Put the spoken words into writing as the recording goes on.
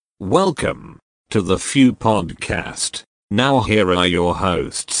Welcome to the Few Podcast. Now here are your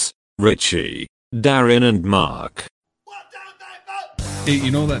hosts, Richie, Darren and Mark. Hey,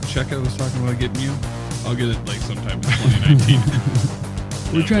 you know that check I was talking about getting you? I'll get it like sometime in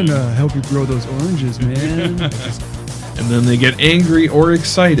 2019. We're trying to help you grow those oranges, man. And then they get angry or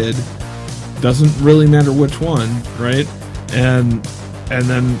excited. Doesn't really matter which one, right? And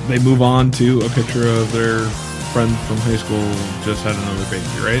then they move on to a picture of their friend from high school just had another baby,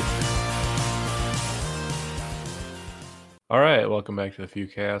 right? All right, welcome back to the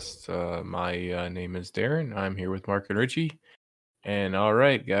Fewcast. My name is Darren. I'm here with Mark and Richie. And all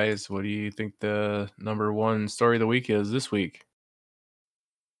right, guys, what do you think the number one story of the week is this week?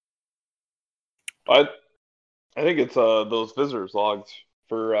 I think it's those visitors logs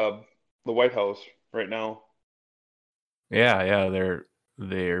for the White House right now. Yeah, they're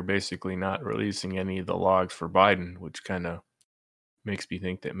basically not releasing any of the logs for Biden, which kind of makes me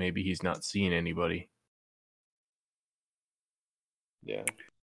think that maybe he's not seeing anybody. Yeah.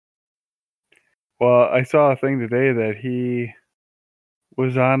 Well, I saw a thing today that he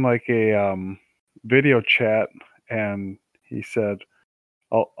was on like a video chat, and he said,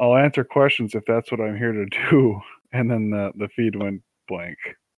 "I'll answer questions if that's what I'm here to do." And then the feed went blank.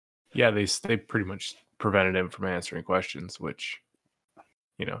 Yeah, they pretty much prevented him from answering questions, which,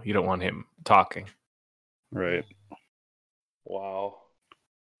 you know, you don't want him talking. Right. Wow.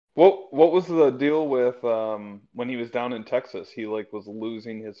 What was the deal with when he was down in Texas? He was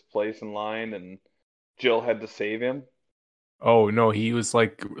losing his place in line, and Jill had to save him. Oh no, he was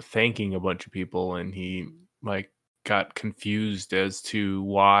thanking a bunch of people, and he got confused as to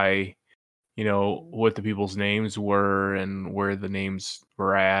why, what the people's names were and where the names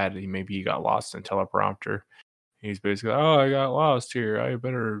were at. Maybe he got lost in teleprompter. He's basically, oh, I got lost here. I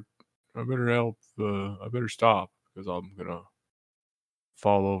better help. I better stop because I'm gonna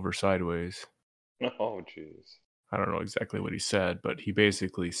fall over sideways. Oh, jeez. I don't know exactly what he said, but he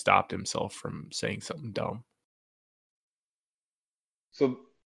basically stopped himself from saying something dumb. So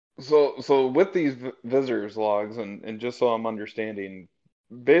with these visitors logs, and just so I'm understanding,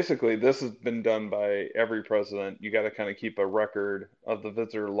 basically this has been done by every president. You got to kind of keep a record of the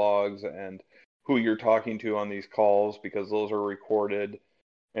visitor logs and who you're talking to on these calls, because those are recorded.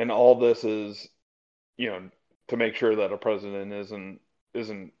 And all this is, to make sure that a president isn't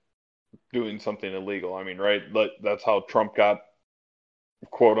doing something illegal. I mean, right? That's how Trump got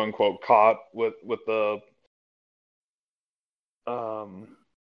quote unquote caught with the prime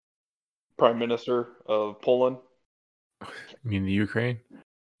minister of Poland. You mean the Ukraine?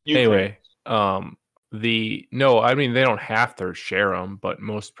 Ukraine. Anyway, they don't have to share them, but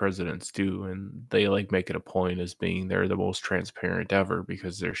most presidents do, and they make it a point as being they're the most transparent ever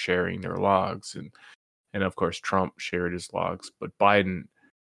because they're sharing their logs, and of course Trump shared his logs, but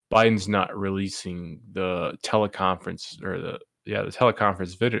Biden's not releasing the teleconference or the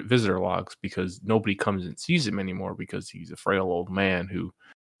teleconference visitor logs because nobody comes and sees him anymore because he's a frail old man who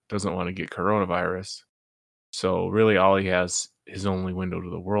doesn't want to get coronavirus. So really all he has, his only window to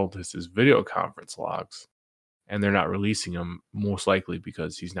the world, is his video conference logs. And they're not releasing them, most likely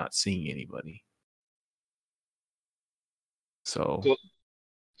because he's not seeing anybody. So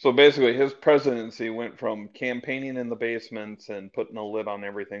basically his presidency went from campaigning in the basements and putting a lid on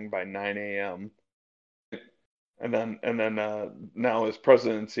everything by 9 a.m. And then now his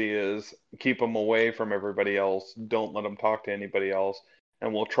presidency is keep him away from everybody else. Don't let him talk to anybody else.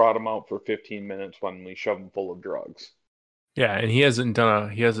 And we'll trot him out for 15 minutes when we shove him full of drugs. yeah, and he hasn't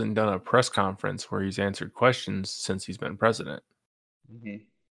done a press conference where he's answered questions since he's been president. Mm-hmm.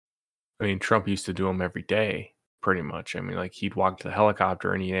 I mean, Trump used to do them every day, pretty much. I mean, he'd walk to the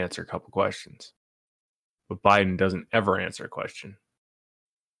helicopter and he'd answer a couple questions. But Biden doesn't ever answer a question.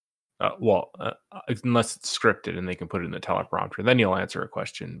 Unless it's scripted and they can put it in the teleprompter, then he'll answer a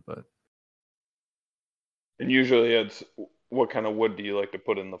question. But and usually it's, what kind of wood do you like to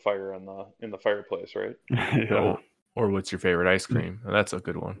put in the fire in the fireplace, right? Yeah. Or what's your favorite ice cream? That's a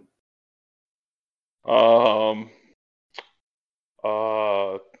good one.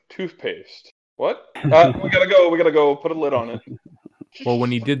 Toothpaste. What? We gotta go. Put a lid on it. Well,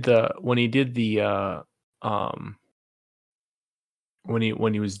 when he did the when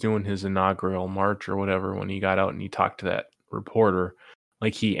he was doing his inaugural march or whatever, when he got out and he talked to that reporter,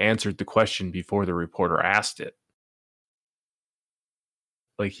 he answered the question before the reporter asked it.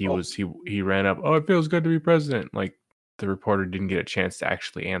 He ran up, oh, it feels good to be president. The reporter didn't get a chance to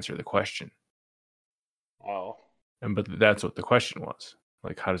actually answer the question. Wow. But that's what the question was.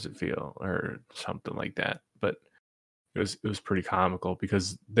 How does it feel? Or something like that. But it was pretty comical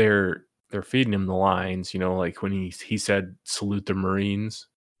because they're feeding him the lines, when he said salute the Marines.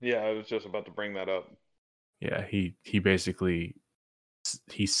 Yeah, I was just about to bring that up. Yeah, he basically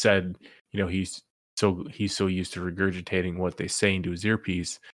he said, he's so used to regurgitating what they say into his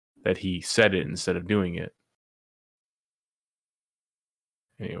earpiece that he said it instead of doing it.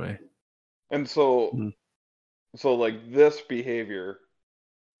 Anyway. And so Mhm. so like this behavior,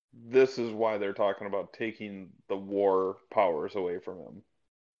 this is why they're talking about taking the war powers away from him.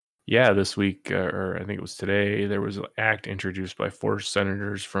 Yeah, this week, or I think it was today, there was an act introduced by 4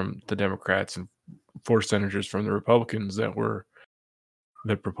 senators from the Democrats and 4 senators from the Republicans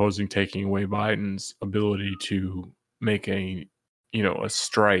they're proposing taking away Biden's ability to make a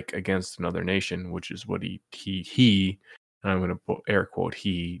strike against another nation, which is what he and I'm going to put air quote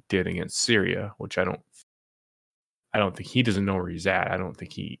he did against Syria, which I don't think he doesn't know where he's at. I don't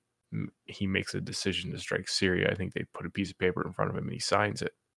think he makes a decision to strike Syria. I think they put a piece of paper in front of him and he signs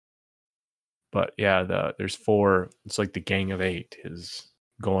it. But yeah, there's 4. It's like the Gang of 8 is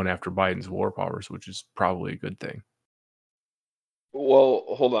going after Biden's war powers, which is probably a good thing. Well,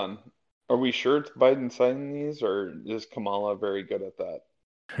 hold on. Are we sure it's Biden signing these, or is Kamala very good at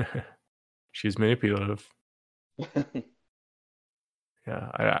that? She's manipulative. Yeah,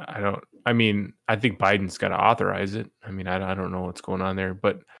 I don't. I mean, I think Biden's got to authorize it. I mean, I don't know what's going on there,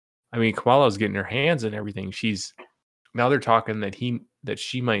 but I mean, Kamala's getting her hands in everything. Now they're talking that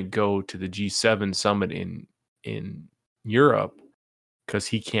she might go to the G7 summit in Europe because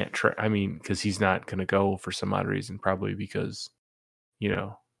he can't. Because he's not going to go for some odd reason, probably because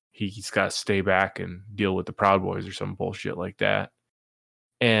he's got to stay back and deal with the Proud Boys or some bullshit like that.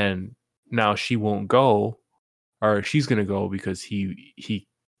 And now she won't go, or she's going to go because he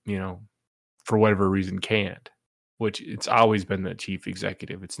for whatever reason can't. Which it's always been the chief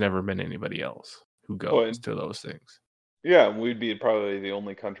executive. It's never been anybody else who goes to those things. Yeah, we'd be probably the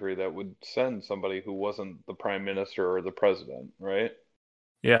only country that would send somebody who wasn't the prime minister or the president, right?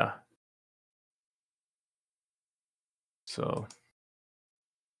 Yeah. So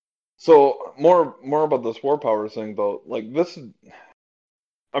more about this war powers thing though. Like this,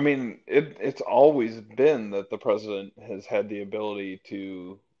 I mean, it's always been that the president has had the ability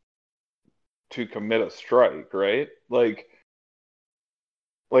to commit a strike, right? Like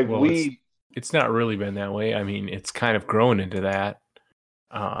well, it's not really been that way. I mean, it's kind of grown into that.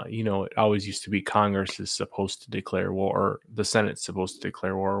 It always used to be Congress is supposed to declare war, or the Senate's supposed to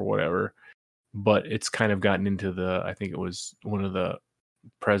declare war, or whatever. But it's kind of gotten into I think it was one of the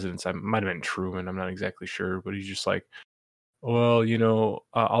presidents, I might have been Truman, I'm not exactly sure, but he's just like, well,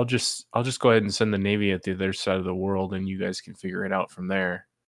 I'll just go ahead and send the Navy at the other side of the world, and you guys can figure it out from there.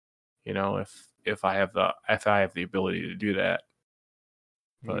 If I have the ability to do that.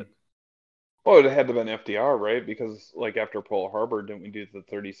 But well, it had to have been FDR, right? Because like after Pearl Harbor, didn't we do the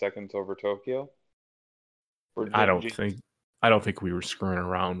 30 seconds over Tokyo? I don't think we were screwing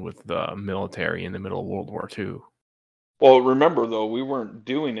around with the military in the middle of World War II. Well, remember though, we weren't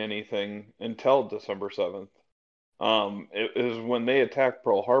doing anything until December 7th. It is when they attacked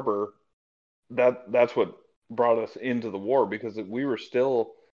Pearl Harbor that's what brought us into the war because we were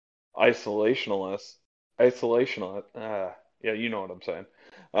still isolationist. Yeah, you know what I'm saying.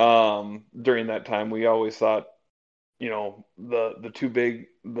 During that time, we always thought, the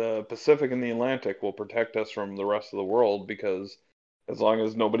Pacific and the Atlantic will protect us from the rest of the world because as long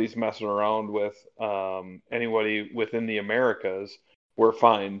as nobody's messing around with anybody within the Americas, we're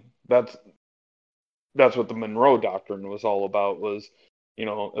fine. That's what the Monroe Doctrine was all about. Was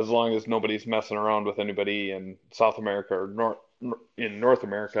as long as nobody's messing around with anybody in South America or North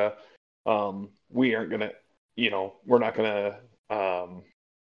America, we aren't gonna, we're not gonna.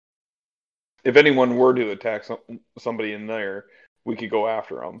 If anyone were to attack somebody in there, we could go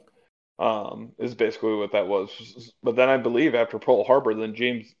after them. Is basically what that was. But then I believe after Pearl Harbor, then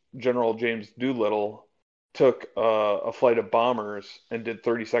General James Doolittle took a flight of bombers and did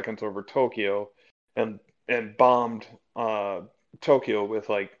 30 seconds over Tokyo, and bombed Tokyo with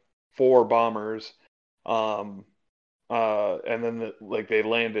like 4 bombers, and then they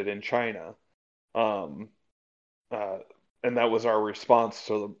landed in China, um, and that was our response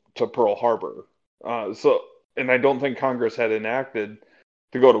to Pearl Harbor. And I don't think Congress had enacted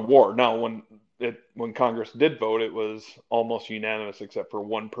to go to war. Now, when Congress did vote, it was almost unanimous except for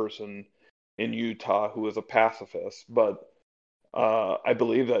one person in Utah who was a pacifist. But I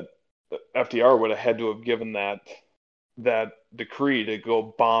believe that FDR would have had to have given that decree to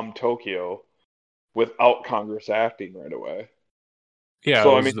go bomb Tokyo without Congress acting right away. Yeah,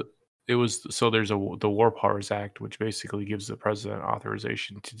 So there's the War Powers Act, which basically gives the president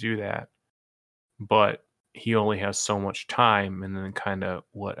authorization to do that, but he only has so much time. And then kind of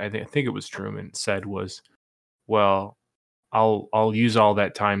what I think it was Truman said was, well, I'll use all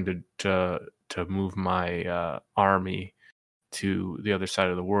that time to move my army to the other side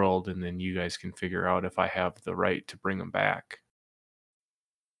of the world, and then you guys can figure out if I have the right to bring them back.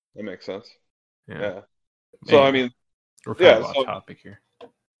 That makes sense. Yeah. Yeah. So, I Anyway, mean, we're kind of yeah, off so, topic here.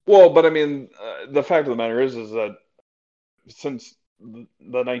 well, but I mean, the fact of the matter is that since the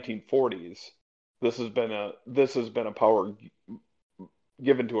 1940s, this has been a power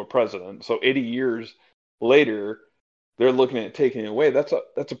given to a president. So 80 years later, they're looking at taking it away. That's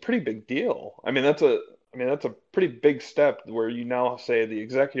a pretty big deal. I mean, that's a pretty big step where you now say the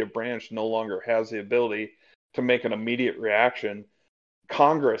executive branch no longer has the ability to make an immediate reaction.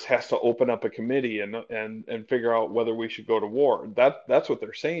 Congress has to open up a committee and figure out whether we should go to war. That's what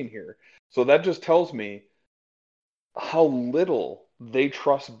they're saying here. So that just tells me how little they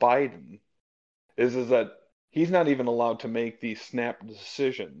trust Biden is that he's not even allowed to make these snap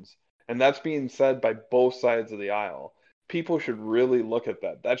decisions. And that's being said by both sides of the aisle. People should really look at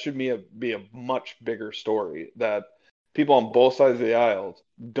that. That should be a much bigger story, that people on both sides of the aisle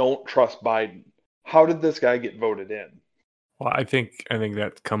don't trust Biden. How did this guy get voted in? Well, I think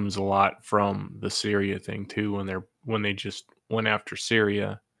that comes a lot from the Syria thing too. When they just went after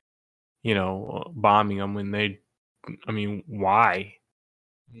Syria, bombing them. I mean, why?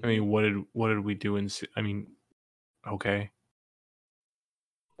 I mean, what did we do I mean, okay.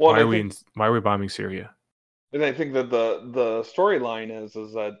 Well, Why are we bombing Syria? And I think that the storyline is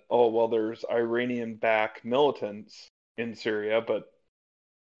that, oh well, there's Iranian-backed militants in Syria, but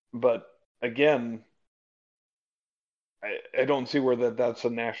again, I don't see where that's a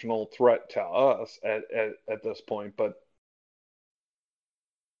national threat to us at this point. But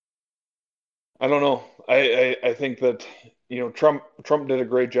I don't know. I think that Trump did a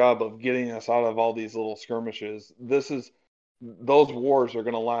great job of getting us out of all these little skirmishes. Those wars are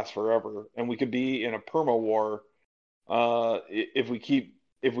going to last forever, and we could be in a perma war if we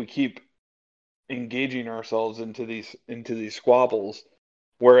keep engaging ourselves into these squabbles.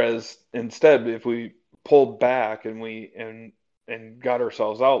 Whereas instead, if we pulled back and got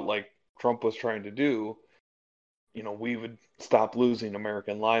ourselves out like Trump was trying to do, we would stop losing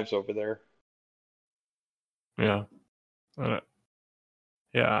American lives over there. Yeah.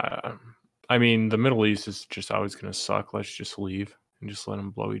 Yeah. I mean, the Middle East is just always going to suck. Let's just leave and just let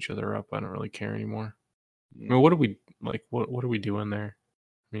them blow each other up. I don't really care anymore. I mean, what do we what are we doing there?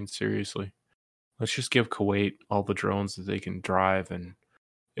 I mean, seriously. Let's just give Kuwait all the drones that they can drive and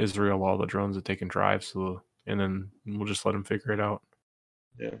Israel all the drones that they can drive, and then we'll just let them figure it out.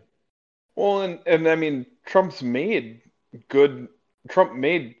 Yeah. Well, and I mean, Trump made good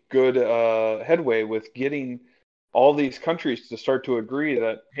headway with getting all these countries to start to agree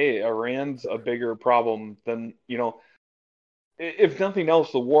that, hey, Iran's a bigger problem than, if nothing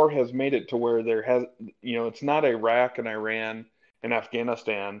else, the war has made it to where it's not Iraq and Iran and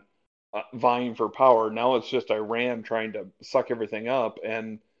Afghanistan vying for power. Now it's just Iran trying to suck everything up,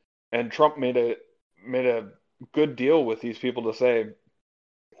 and Trump made a good deal with these people to say,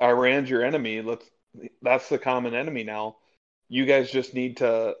 Iran's your enemy. That's the common enemy now. You guys just need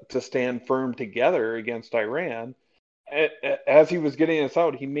to stand firm together against Iran. As he was getting us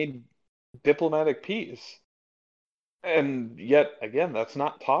out, he made diplomatic peace. And yet again, that's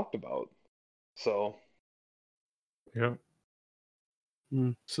not talked about. So yeah.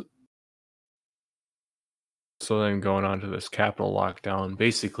 So then going on to this Capitol lockdown,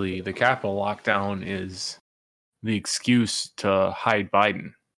 basically the Capitol lockdown is the excuse to hide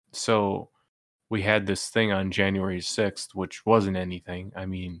Biden. So we had this thing on January 6th, which wasn't anything. I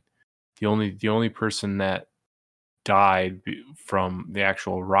mean, the only person that died from the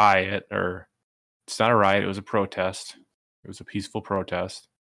actual riot, or it's not a riot, it was a protest. It was a peaceful protest.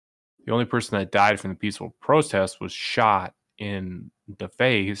 The only person that died from the peaceful protest was shot in the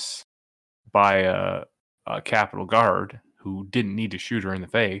face by a Capitol guard who didn't need to shoot her in the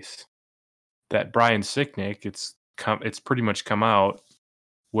face. That Brian Sicknick, it's pretty much come out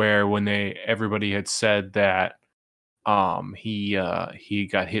where when everybody had said that he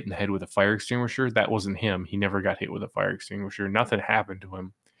got hit in the head with a fire extinguisher, that wasn't him. He never got hit with a fire extinguisher. Nothing happened to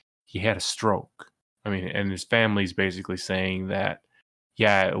him. He had a stroke. I mean, and his family's basically saying that,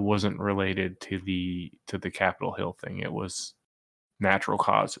 yeah, it wasn't related to the Capitol Hill thing. It was natural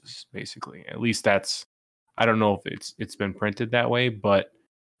causes, basically. At least that's, I don't know if it's been printed that way, but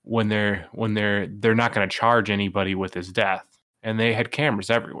when they're not going to charge anybody with his death, and they had cameras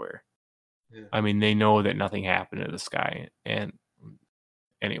everywhere. Yeah. I mean, they know that nothing happened to this guy. And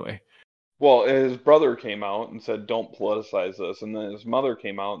anyway. Well, his brother came out and said, don't politicize this. And then his mother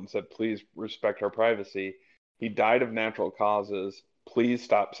came out and said, please respect our privacy. He died of natural causes. Please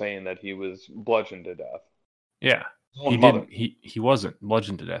stop saying that he was bludgeoned to death. Yeah. He mother. didn't. He wasn't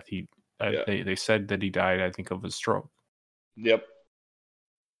bludgeoned to death. Yeah. They said that he died, I think, of a stroke. Yep.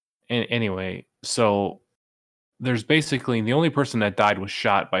 And anyway, so there's basically the only person that died was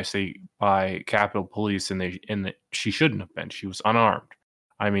shot by Capitol Police, and she shouldn't have been. She was unarmed.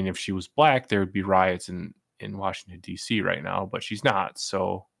 I mean, if she was black, there would be riots in Washington D.C. right now, but she's not.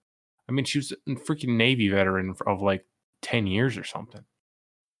 So, I mean, she was a freaking Navy veteran of like 10 years or something.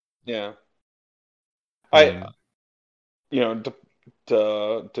 Yeah. And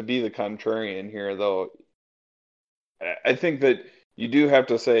To be the contrarian here, though, I think that you do have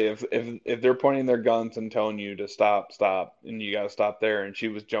to say if they're pointing their guns and telling you to stop, and you got to stop there, and she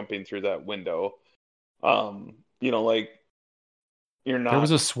was jumping through that window, like you're not. there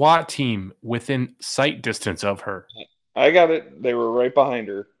was a SWAT team within sight distance of her. I got it. They were right behind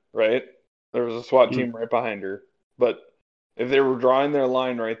her, right? There was a SWAT team right behind her. But if they were drawing their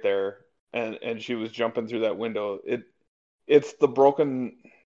line right there and she was jumping through that window, it's the broken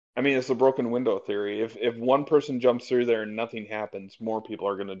window theory. If one person jumps through there and nothing happens, more people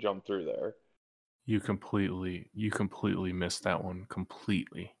are going to jump through there. You completely missed that one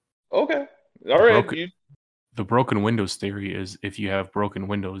completely. Okay. All right. The broken windows theory is if you have broken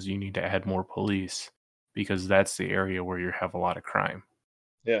windows, you need to add more police because that's the area where you have a lot of crime.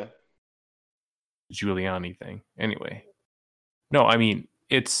 Yeah. Giuliani thing. Anyway. No, I mean,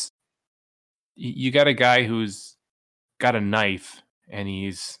 you got a guy who's got a knife and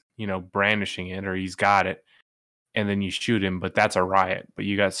he's, brandishing it, or he's got it, and then you shoot him, but that's a riot. But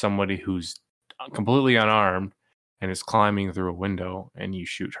you got somebody who's completely unarmed and is climbing through a window and you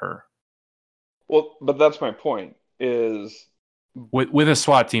shoot her. Well, but that's my point is with a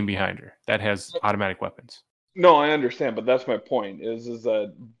SWAT team behind her that has automatic weapons. No, I understand, but that's my point is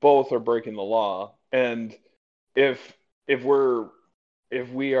that both are breaking the law. And if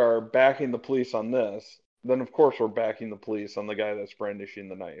we are backing the police on this, then of course we're backing the police on the guy that's brandishing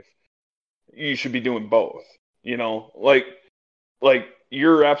the knife. You should be doing both. Like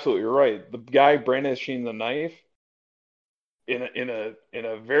you're absolutely right. The guy brandishing the knife in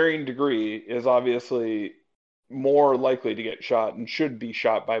a varying degree is obviously more likely to get shot and should be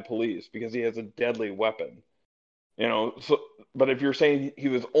shot by police because he has a deadly weapon. But if you're saying he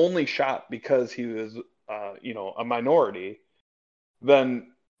was only shot because he was a minority, then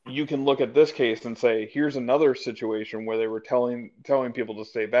you can look at this case and say, here's another situation where they were telling people to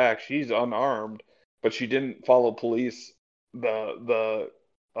stay back. She's unarmed, but she didn't follow police, the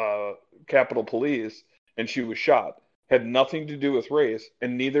Capitol Police, and she was shot. Had nothing to do with race,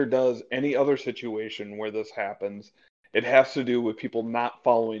 and neither does any other situation where this happens. It has to do with people not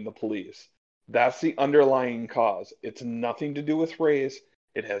following the police. That's the underlying cause. It's nothing to do with race.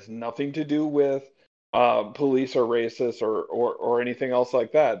 It has nothing to do with police are racist or anything else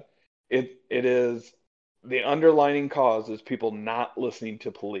like that. It is the underlying cause is people not listening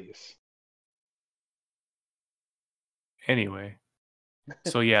to police. Anyway,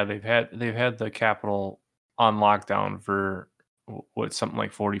 so yeah, they've had the Capitol on lockdown for something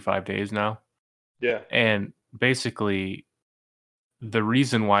like 45 days now. Yeah, and basically, the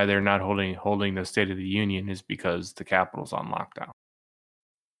reason why they're not holding the State of the Union is because the Capitol's on lockdown,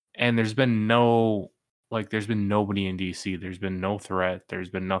 and there's been nobody in DC. There's been no threat. There's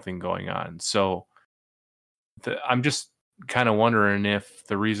been nothing going on. So I'm just kind of wondering if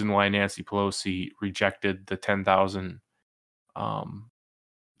the reason why Nancy Pelosi rejected the 10,000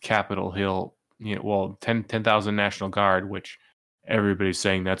 Capitol Hill, 10,000 National Guard, which everybody's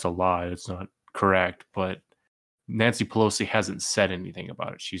saying that's a lie. It's not correct, but Nancy Pelosi hasn't said anything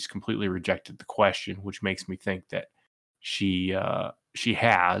about it. She's completely rejected the question, which makes me think that she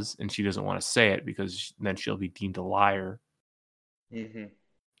has, and she doesn't want to say it because then she'll be deemed a liar. Mm-hmm.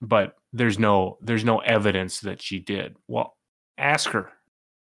 But there's no evidence that she did. Well, ask her.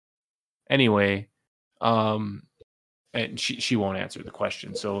 Anyway, and she won't answer the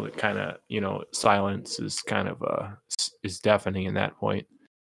question, so it kind of silence is kind of is deafening in that point.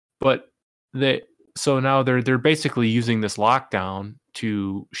 But so now they're basically using this lockdown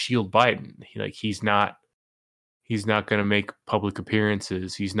to shield Biden. He's not going to make public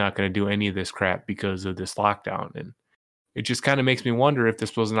appearances. He's not going to do any of this crap because of this lockdown. And it just kind of makes me wonder if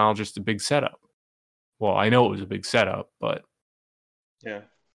this wasn't all just a big setup. Well, I know it was a big setup, but yeah.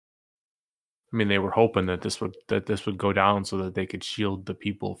 I mean, they were hoping that this would go down so that they could shield the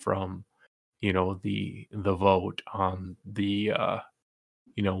people from, the vote on the,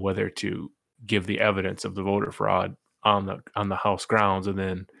 whether to give the evidence of the voter fraud on the House grounds, and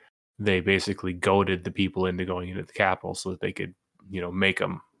then they basically goaded the people into going into the Capitol so that they could, make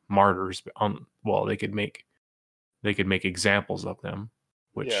them martyrs. They could make examples of them,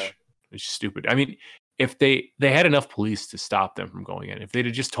 which is stupid. I mean, if they had enough police to stop them from going in. If they'd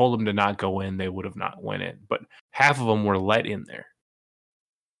have just told them to not go in, they would have not went in. But half of them were let in there.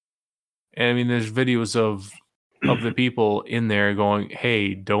 And I mean, there's videos of the people in there going,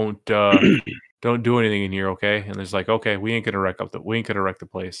 "Hey, don't do anything in here, okay?" And there's like, "Okay, we ain't gonna wreck the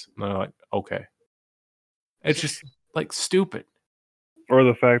place." And they're like, "Okay." It's just like stupid. Or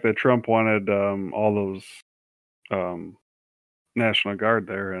the fact that Trump wanted all those National Guard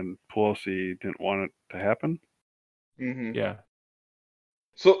there, and Pelosi didn't want it to happen. Mm-hmm. Yeah.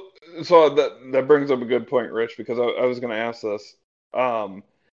 So that brings up a good point, Rich, because I was going to ask this.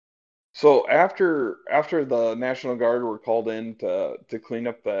 So after the National Guard were called in to clean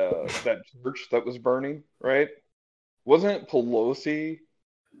up that church that was burning, right? Wasn't it Pelosi?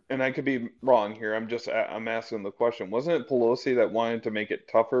 And I could be wrong here. I'm asking the question. Wasn't it Pelosi that wanted to make it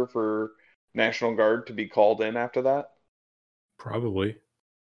tougher for National Guard to be called in after that? Probably.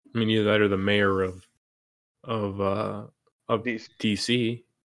 I mean, either that or the mayor of DC.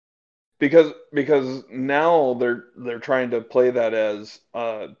 Because now they're trying to play that as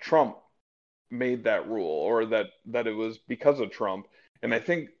Trump made that rule, or that it was because of Trump. And I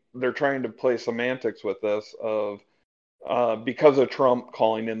think they're trying to play semantics with this of because of Trump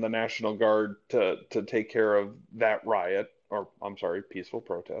calling in the National Guard to take care of that riot, or I'm sorry, peaceful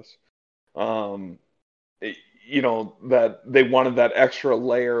protest. That they wanted that extra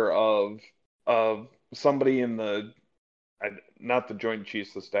layer of somebody in the, not the Joint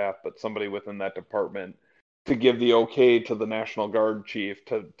Chiefs of Staff, but somebody within that department to give the okay to the National Guard chief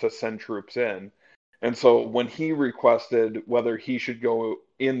to send troops in. And so when he requested whether he should go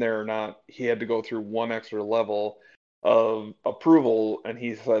in there or not, he had to go through one extra level of approval, and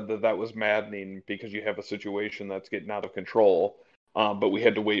he said that was maddening because you have a situation that's getting out of control. But we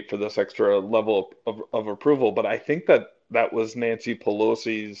had to wait for this extra level of approval. But I think that was Nancy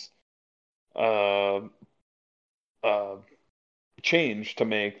Pelosi's change to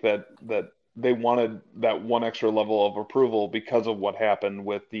make, that they wanted that one extra level of approval because of what happened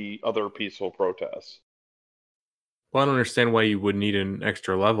with the other peaceful protests. Well, I don't understand why you would need an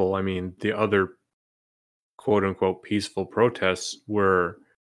extra level. I mean, the other quote unquote peaceful protests were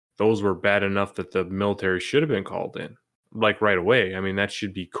bad enough that the military should have been called in, like, right away. I mean, that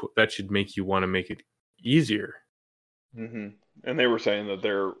should make you want to make it easier. Mm-hmm. And they were saying that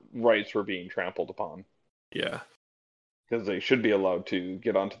their rights were being trampled upon. Yeah. Because they should be allowed to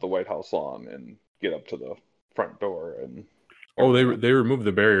get onto the White House lawn and get up to the front door. And they removed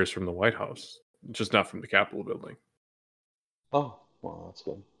the barriers from the White House, just not from the Capitol building. Oh, well, that's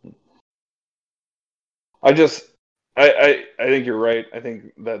good. I think you're right. I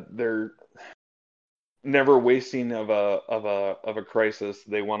think that they're never wasting of a crisis.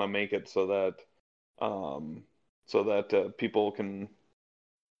 They want to make it so that people can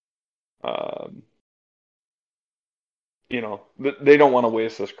they don't want to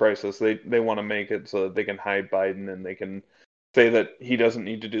waste this crisis. They want to make it so that they can hide Biden, and they can say that he doesn't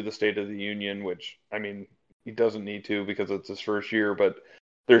need to do the State of the Union, which, I mean, he doesn't need to because it's his first year, but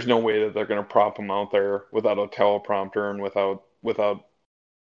there's no way that they're going to prop him out there without a teleprompter and without with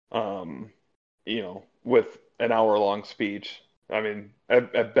an hour-long speech. I mean,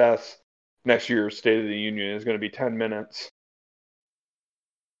 at best, next year's State of the Union is going to be 10 minutes.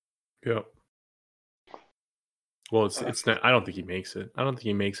 Yep. Well, it's not. I don't think he makes it. I don't think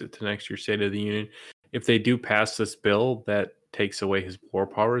he makes it to next year's State of the Union. If they do pass this bill that takes away his war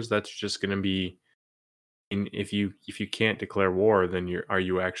powers, that's just going to be. And if you can't declare war, then are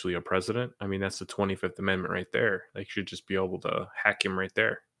you actually a president? I mean, that's the 25th Amendment right there. They should just be able to hack him right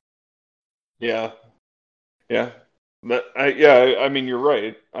there. Yeah. I mean, you're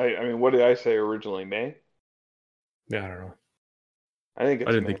right. I mean, what did I say originally? May? Yeah, I don't know. I think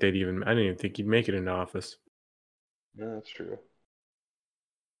I didn't even think he'd make it into office. Yeah, that's true.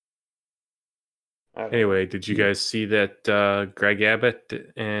 Anyway, did you guys see that Greg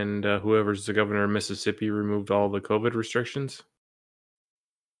Abbott and whoever's the governor of Mississippi removed all the COVID restrictions?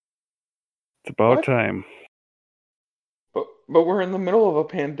 It's about time. But we're in the middle of a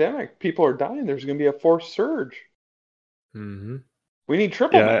pandemic. People are dying. There's going to be a fourth surge. Mm-hmm. We need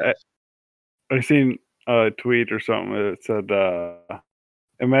triple masks. I seen a tweet or something that said,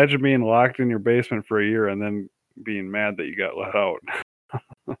 imagine being locked in your basement for a year and then being mad that you got let out.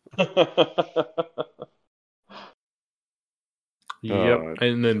 Yep.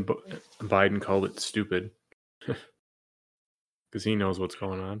 And then Biden called it stupid because he knows what's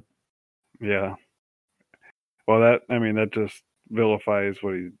going on. Yeah. Well, that just vilifies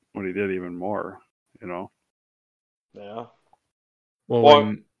what he did even more, you know. Yeah.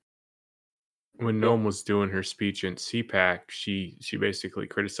 Well, when Noam was doing her speech in CPAC, she basically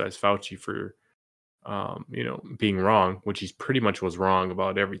criticized Fauci for being wrong, which he's pretty much was wrong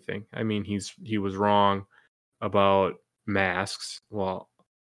about everything. I mean, he was wrong about masks. Well,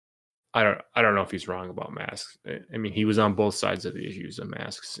 I don't know if he's wrong about masks. I mean, he was on both sides of the issues of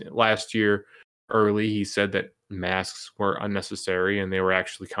masks. Last year, early, he said that masks were unnecessary and they were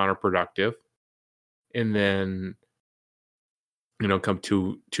actually counterproductive. And then, come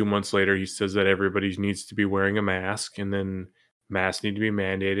 2 months later, he says that everybody needs to be wearing a mask, and then masks need to be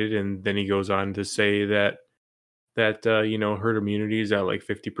mandated. And then he goes on to say that herd immunity is at like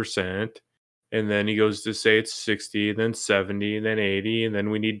 50%. And then he goes to say it's 60, and then 70, and then 80, and then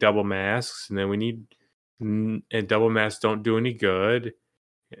we need double masks, and then we need and double masks don't do any good,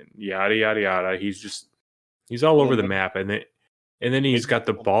 and yada yada yada. He's all over the map, and then he's got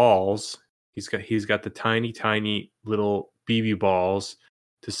the balls. He's got the tiny little BB balls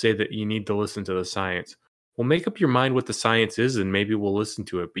to say that you need to listen to the science. Well, make up your mind what the science is, and maybe we'll listen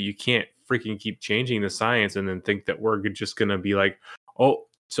to it. But you can't freaking keep changing the science and then think that we're just gonna be like, oh,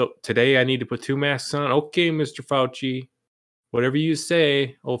 so today I need to put 2 masks on. Okay, Mr. Fauci, whatever you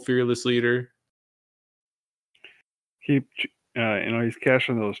say, oh fearless leader. He's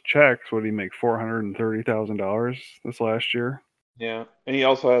cashing those checks. What did he make? $430,000 this last year. Yeah, and he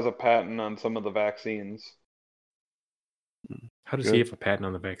also has a patent on some of the vaccines. How does he have a patent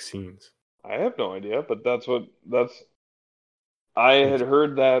on the vaccines? I have no idea, but I had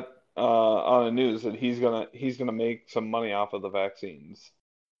heard that on the news that he's gonna make some money off of the vaccines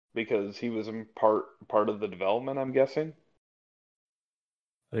because he was in part of the development, I'm guessing.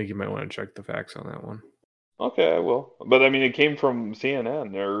 I think you might want to check the facts on that one. Okay, I will. But I mean, it came from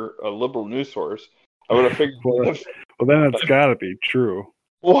CNN. They're a liberal news source. I would have figured. Well, then it's got to be true.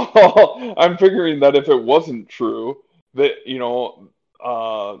 Well, I'm figuring that if it wasn't true, that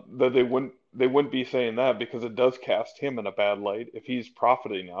that they wouldn't be saying that because it does cast him in a bad light if he's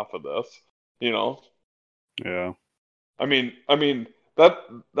profiting off of this. Yeah. I mean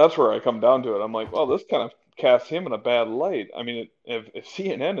that's where I come down to it. I'm like, well, this kind of casts him in a bad light. I mean, if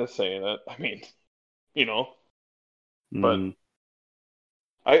CNN is saying it, I mean, but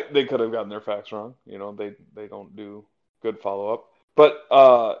they could have gotten their facts wrong. They don't do good follow up. But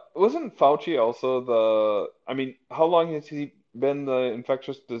wasn't Fauci also how long has he been the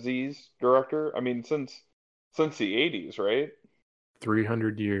infectious disease director? I mean, since the 80s, right?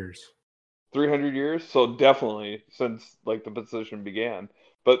 300 years. 300 years? So definitely since like the position began.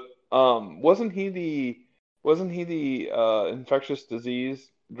 But wasn't he the infectious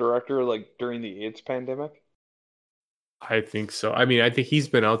disease director like during the AIDS pandemic? I think so. I mean, I think he's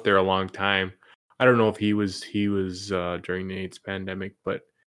been out there a long time. I don't know if he was during the AIDS pandemic, but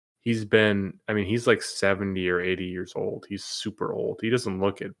he's like 70 or 80 years old. He's super old. He doesn't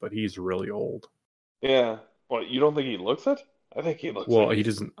look it, but he's really old. Yeah. Well, you don't think he looks it? I think he looks it. Well, he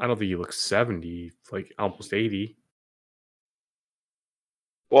doesn't. I don't think he looks 70, like almost 80.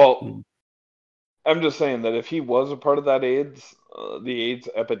 Well, I'm just saying that if he was a part of that the AIDS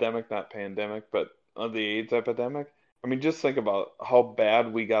epidemic, not pandemic, but the AIDS epidemic, I mean, just think about how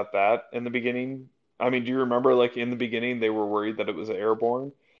bad we got that in the beginning. I mean, do you remember, like, in the beginning, they were worried that it was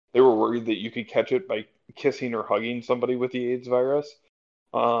airborne? They were worried that you could catch it by kissing or hugging somebody with the AIDS virus.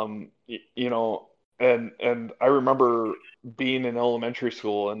 And I remember being in elementary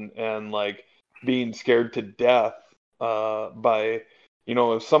school and like being scared to death by,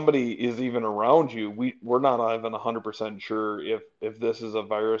 if somebody is even around you, we're not even 100% sure if this is a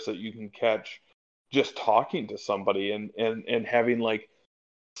virus that you can catch just talking to somebody and having like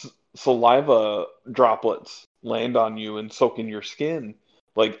saliva droplets land on you and soak in your skin.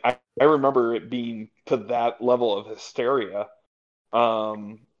 Like I remember it being to that level of hysteria.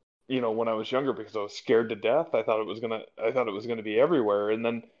 When I was younger because I was scared to death. I thought it was gonna be everywhere, and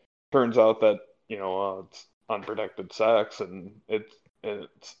then turns out that it's unprotected sex and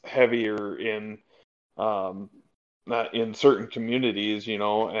it's heavier in not in certain communities,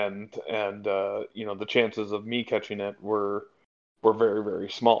 and the chances of me catching it were very, very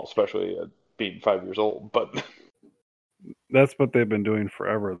small, especially at being 5 years old. But that's what they've been doing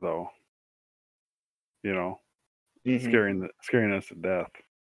forever, though. Scaring us to death.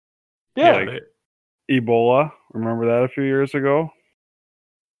 Yeah, like Ebola. Remember that a few years ago?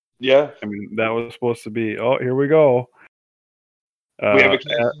 Yeah. I mean, that was supposed to be. Oh, here we go. We have a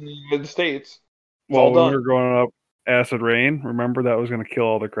case in the United States. Well, when we were growing up, acid rain. Remember that was going to kill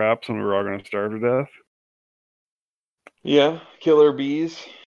all the crops and we were all going to starve to death? Yeah, killer bees.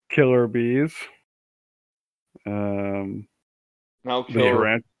 Killer bees. Now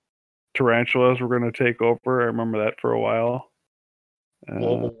tarantulas were going to take over. I remember that for a while.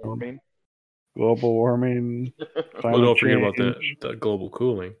 Global warming. Global warming. Well, don't forget about the global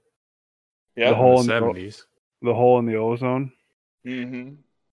cooling. The Yeah. hole in the in 70s. the hole in the ozone.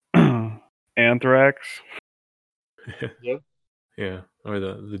 Mm-hmm. Anthrax. Yep. Yeah, or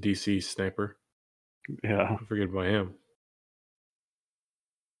the DC sniper. Yeah. I forget about him.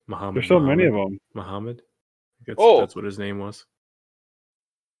 There's so many of them. Muhammad. Oh. That's what his name was.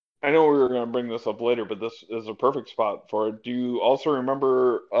 I know we were going to bring this up later, but this is a perfect spot for it. Do you also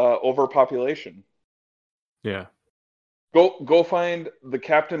remember overpopulation? Yeah. Go find the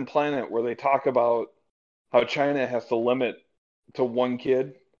Captain Planet where they talk about how China has to limit to one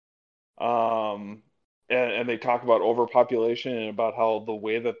kid. And they talk about overpopulation and about how the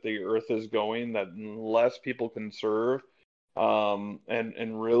way that the Earth is going, that less people can serve,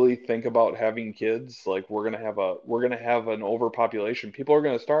 and really think about having kids. Like we're gonna have an overpopulation. People are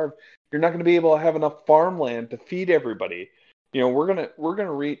gonna starve. You're not gonna be able to have enough farmland to feed everybody. You know, we're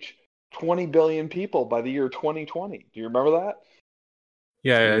gonna reach 20 billion people by the year 2020. Do you remember that?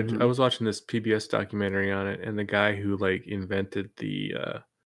 Yeah, Mhm. I was watching this PBS documentary on it, and the guy who like invented the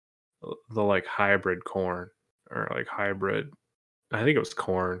like hybrid corn or like hybrid, I think it was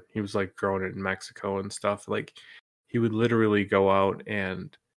corn. He was like growing it in Mexico and stuff. Like he would literally go out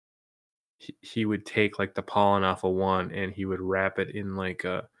and he would take like the pollen off of one and he would wrap it in like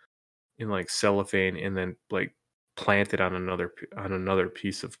cellophane and then like plant it on another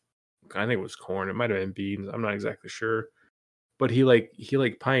piece of, I think it was corn. It might have been beans. I'm not exactly sure. But he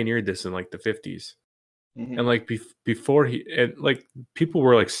pioneered this in like the 50s. Mm-hmm. And like before and like people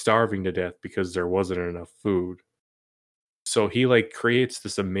were like starving to death because there wasn't enough food. So he like creates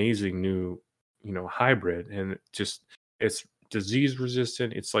this amazing new, hybrid, and it's disease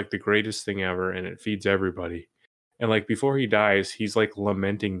resistant. It's like the greatest thing ever, and it feeds everybody. And like before he dies, he's like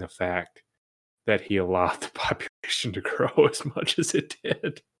lamenting the fact that he allowed the population to grow as much as it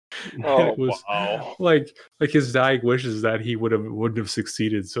did. And Oh, it was wow. like his dying wishes that he wouldn't have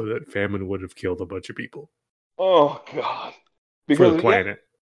succeeded, so that famine would have killed a bunch of people Oh God. for the Because planet.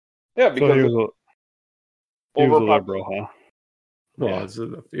 yeah, So because he was a liberal, huh? Well, Yeah.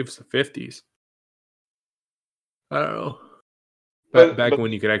 it was the 50s. I don't know. Back But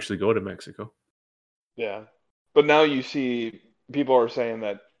when you could actually go to Mexico. yeah. But now you see people are saying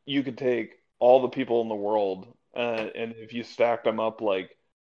that you could take all the people in the world, and if you stacked them up like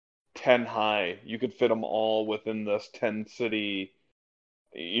 10 high, you could fit them all within this 10 city,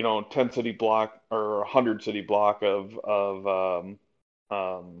 10 city block or 100 city block of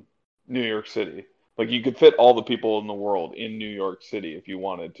New York City. Like you could fit all the people in the world in New York City if you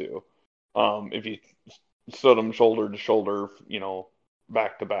wanted to. If you stood them shoulder to shoulder,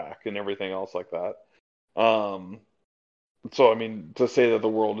 back to back and everything else like that. So I mean, to say that the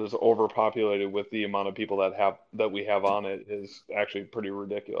world is overpopulated with the amount of people that we have on it is actually pretty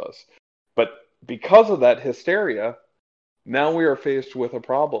ridiculous. But because of that hysteria, now we are faced with a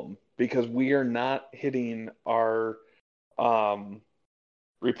problem because we are not hitting our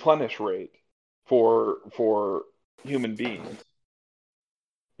replenish rate for human beings.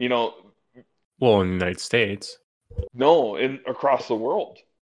 Well, in the United States, No, across the world.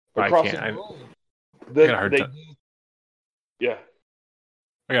 I Across can't. the world, I got a hard they time. yeah.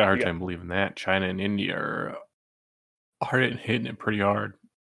 I got a hard Yeah. time believing that China and India are hitting it pretty hard.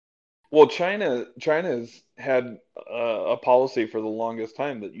 Well, China's had a policy for the longest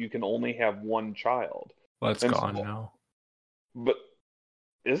time that you can only have one child. Well, that's And gone so, now. but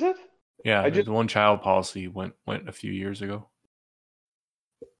is it? Yeah, I just the one child policy went a few years ago.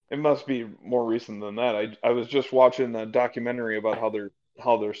 It must be more recent than that. I was just watching a documentary about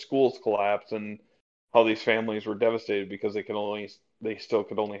how their schools collapsed and how these families were devastated because they still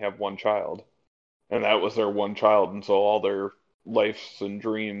could only have one child. And that was their one child, and so all their lives and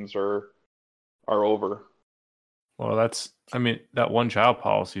dreams are over. Well, that one child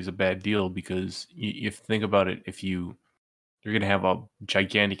policy is a bad deal because if you think about it, if you're going to have a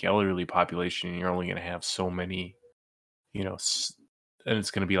gigantic elderly population and you're only going to have so many, and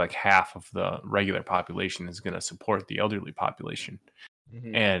it's going to be like half of the regular population is going to support the elderly population.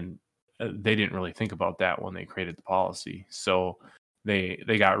 Mm-hmm. And they didn't really think about that when they created the policy. So they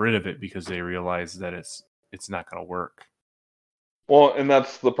got rid of it because they realized that it's not going to work. Well, and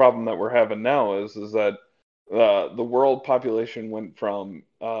that's the problem that we're having now is that the world population went from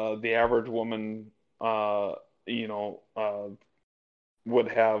the average woman, would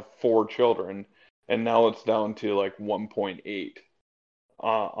have 4 children, and now it's down to like 1.8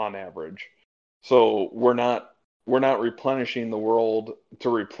 on average. So we're not replenishing the world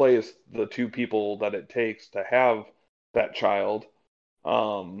to replace the 2 people that it takes to have that child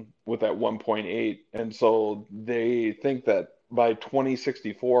with that 1.8, and so they think that by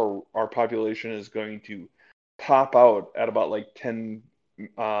 2064 our population is going to top out at about like 10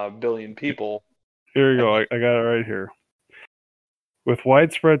 billion people. Here you go. I got it right here. With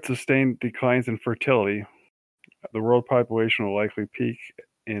widespread sustained declines in fertility, the world population will likely peak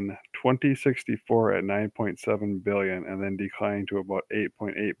in 2064 at 9.7 billion and then decline to about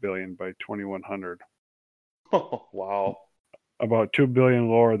 8.8 billion by 2100. Oh, wow. About 2 billion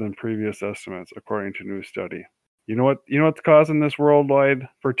lower than previous estimates, according to new study. You know what's causing this worldwide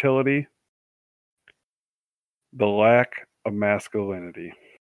fertility? The lack of masculinity.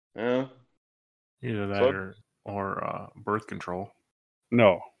 Yeah. Either that So- or birth control.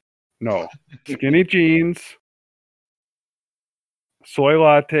 No. Skinny jeans, soy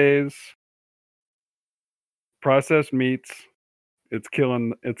lattes, processed meats. It's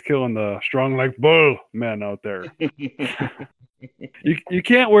killing the strong like bull men out there. You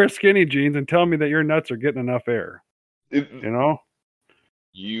can't wear skinny jeans and tell me that your nuts are getting enough air. You know?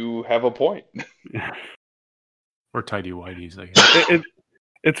 You have a point. Or tidy whities, I guess.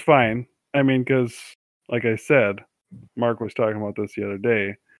 It's fine. I mean, because like I said, Mark was talking about this the other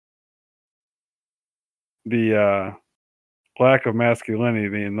day. The lack of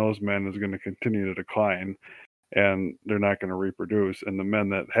masculinity in those men is going to continue to decline, and they're not going to reproduce. And the men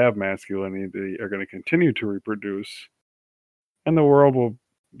that have masculinity are going to continue to reproduce, and the world will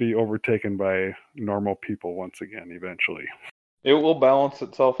be overtaken by normal people once again eventually. It will balance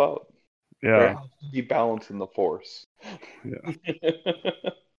itself out. There Yeah. has to be balance in the force. Yeah.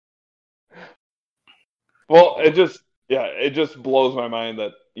 Well, it just blows my mind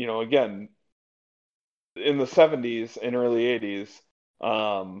that, again, in the 70s and early 80s,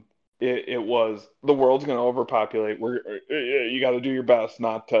 it was the world's going to overpopulate. You got to do your best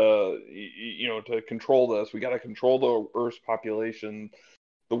not to, to control this. We got to control the Earth's population.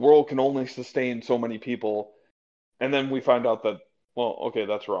 The world can only sustain so many people. And then we find out that, well, okay,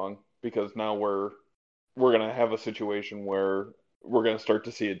 that's wrong, because now we're going to have a situation where we're going to start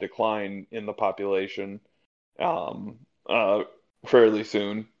to see a decline in the population fairly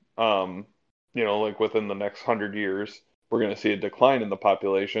soon. Like within the next 100 years, we're going to see a decline in the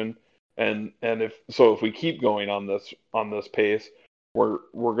population. And if we keep going on this pace, we're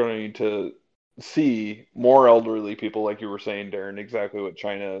going to see more elderly people, like you were saying, Darren, exactly what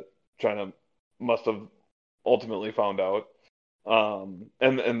China must have ultimately found out. And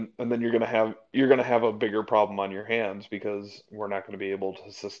then you're gonna have a bigger problem on your hands, because we're not going to be able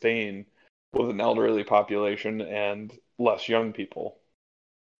to sustain with an elderly population and less young people.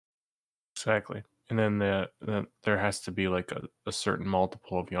 Exactly. And then there has to be like a certain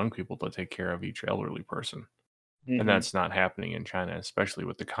multiple of young people to take care of each elderly person. Mm-hmm. And that's not happening in China, especially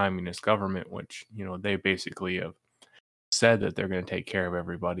with the communist government, which, they basically have said that they're going to take care of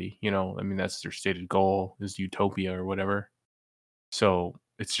everybody. I mean, that's their stated goal, is utopia or whatever. So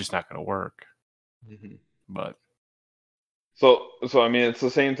it's just not going to work. Mm-hmm. But so I mean, it's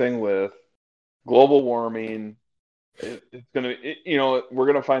the same thing with global warming. It's gonna, we're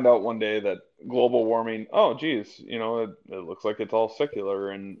gonna find out one day that global warming, oh geez, it looks like it's all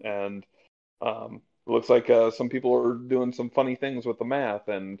secular, and it looks like some people are doing some funny things with the math,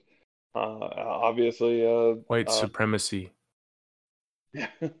 and obviously white supremacy.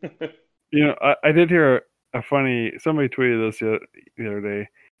 I did hear a funny, somebody tweeted this the other day.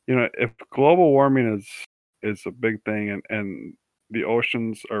 If global warming is a big thing, and the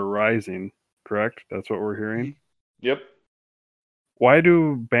oceans are rising, correct? That's what we're hearing. Yep. Why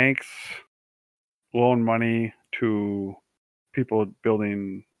do banks loan money to people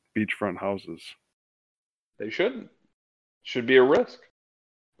building beachfront houses? They shouldn't. Should be a risk.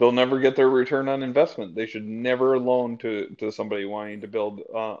 They'll never get their return on investment. They should never loan to somebody wanting to build,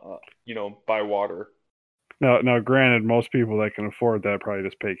 by water. Now, granted, most people that can afford that probably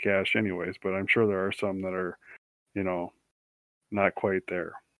just pay cash anyways, but I'm sure there are some that are, not quite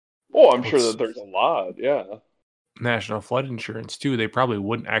there. Oh, I'm sure that there's a lot, yeah. National flood insurance too. They probably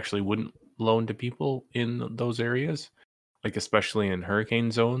wouldn't loan to people in those areas, like especially in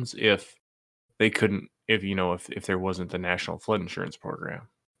hurricane zones, if they couldn't, if there wasn't the national flood insurance program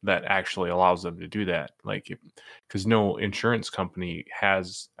that actually allows them to do that. Like, because no insurance company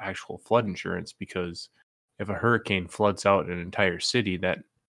has actual flood insurance, because if a hurricane floods out an entire city, that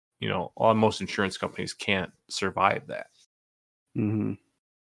most insurance companies can't survive that. Mm-hmm.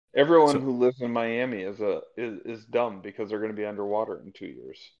 Everyone who lives in Miami is dumb, because they're going to be underwater in 2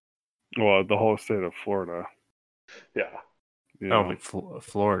 years. Well, the whole state of Florida. Yeah. I don't think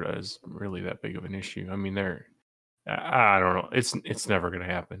Florida is really that big of an issue. I mean, I don't know. It's never going to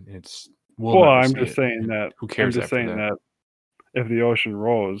happen. I'm just saying that. Who cares? I'm just saying that if the ocean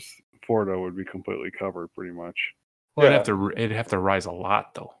rose, Florida would be completely covered, pretty much. Well, it'd have to rise a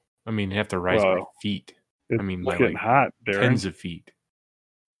lot, though. I mean, it'd have to rise by feet. I mean, it's by getting hot, Darren. tens of feet.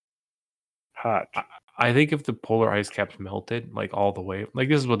 hot. I think if the polar ice caps melted like all the way, like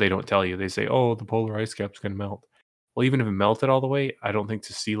this is what they don't tell you. They say, "Oh, the polar ice cap's gonna melt." Well, even if it melted all the way, I don't think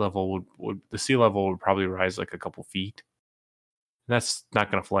the sea level would probably rise like a couple feet. That's not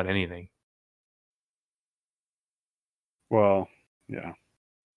gonna flood anything. Well, yeah.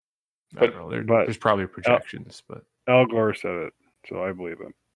 I don't know. There's probably projections, but Al Gore said it, so I believe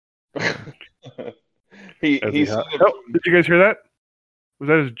him. he Did you guys hear that? Was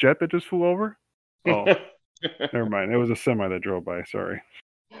that his jet that just flew over? Oh, never mind. It was a semi that drove by. Sorry.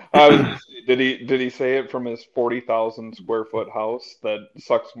 Did he say it from his 40,000 square foot house that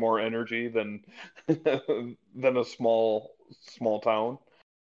sucks more energy than a small town?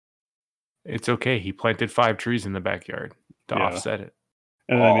 It's okay. He planted 5 trees in the backyard to offset it.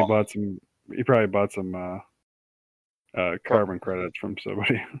 And then he probably bought some carbon credits from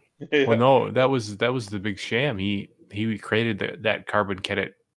somebody. Yeah. Well, no, that was the big sham. He created that carbon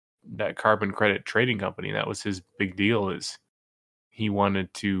credit trading company. That was his big deal. Is he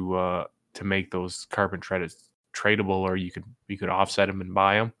wanted to make those carbon credits tradable, or you could offset them and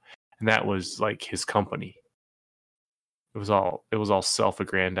buy them, and that was like his company. It was all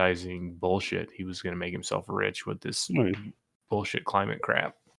self-aggrandizing bullshit. He was going to make himself rich with this bullshit climate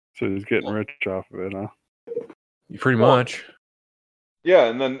crap. So he's getting rich off of it, huh? Pretty much. Yeah,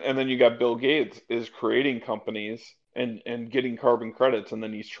 and then you got Bill Gates is creating companies and getting carbon credits, and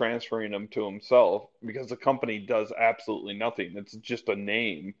then he's transferring them to himself because the company does absolutely nothing. It's just a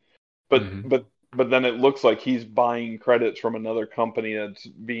name. But then it looks like he's buying credits from another company that's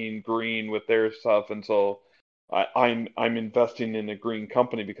being green with their stuff, and so I'm investing in a green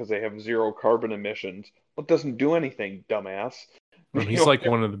company because they have zero carbon emissions. Well, it doesn't do anything, dumbass. Well, he's like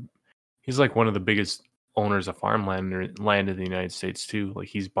one of the biggest owners of farmland in the United States too. Like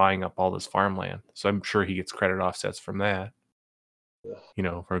he's buying up all this farmland, so I'm sure he gets credit offsets from that. You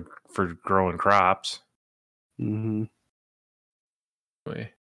know, for growing crops. Mm-hmm.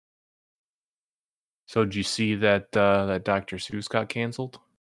 Anyway. So did you see that that Dr. Seuss got canceled?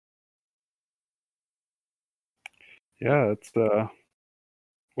 Yeah, it's what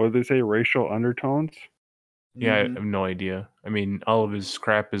did they say? Racial undertones? Yeah, I have no idea. I mean, all of his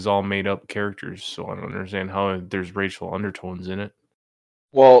crap is all made up characters, so I don't understand how there's racial undertones in it.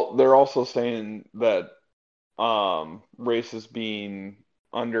 Well, they're also saying that race is being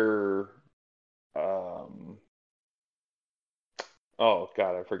under oh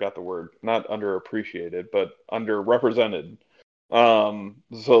god, I forgot the word. Not underappreciated, but underrepresented.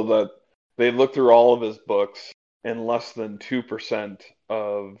 So that they look through all of his books, and less than 2%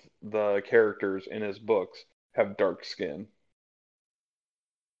 of the characters in his books have dark skin.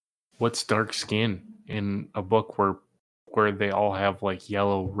 What's dark skin in a book where they all have like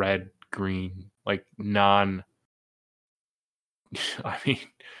yellow, red, green, like I mean,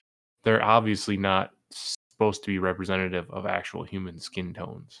 they're obviously not supposed to be representative of actual human skin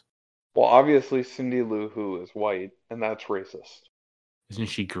tones. Well, obviously Cindy Lou Who is white, and that's racist. Isn't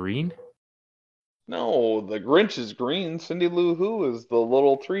she green? No, the Grinch is green. Cindy Lou Who is the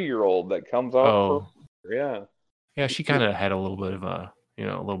little 3-year-old that comes out. Yeah, she kind of had a little bit of a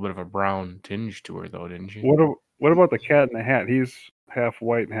brown tinge to her, though, didn't she? What about the Cat in the Hat? He's half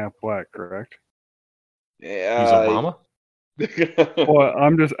white and half black, correct? Yeah. He's Obama? Well,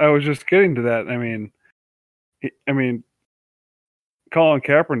 I was just getting to that. I mean, Colin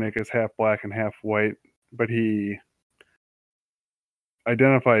Kaepernick is half black and half white, but he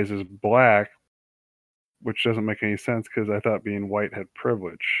identifies as black, which doesn't make any sense because I thought being white had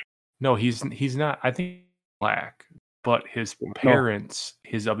privilege. No, he's not. I think he's black, but his parents,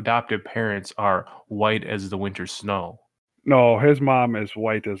 his adoptive parents, are white as the winter snow. No, his mom is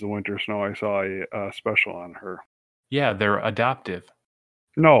white as the winter snow. I saw a special on her. Yeah, they're adoptive.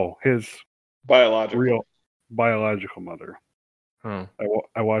 No, his real biological mother. Huh.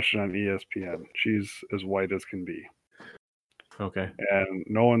 I watched it on ESPN. She's as white as can be. Okay. And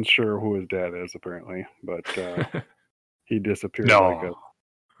no one's sure who his dad is apparently, but he disappeared like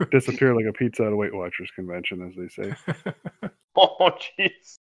a pizza at a Weight Watchers convention, as they say. Oh,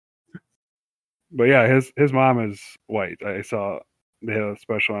 jeez. But yeah, his mom is white. I saw they had a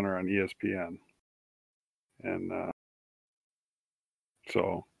special on her on ESPN, and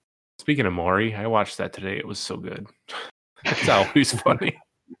so. Speaking of Maury, I watched that today. It was so good. It's always funny.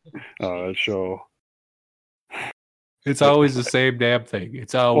 That show. It's always the same damn thing.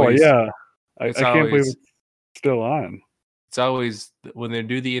 It's always. Oh yeah, I can't believe it's still on. It's always when they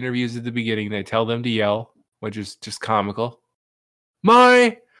do the interviews at the beginning, they tell them to yell, which is just comical.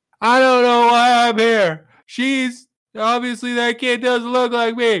 Maury, I don't know why I'm here. She's obviously that kid doesn't look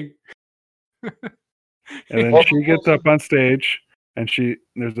like me. And then she gets up on stage And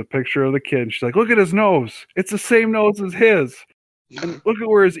there's a picture of the kid. And she's like, look at his nose. It's the same nose as his. And look at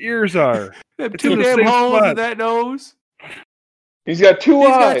where his ears are. It's Two in the damn same holes spot. in that nose. He's got two He's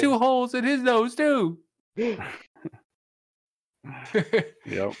eyes. got 2 holes in his nose too. Yep.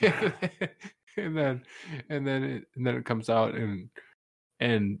 and then it comes out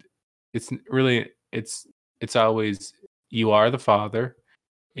and it's really it's always you are the father,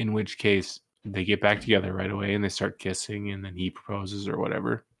 in which case they get back together right away and they start kissing and then he proposes or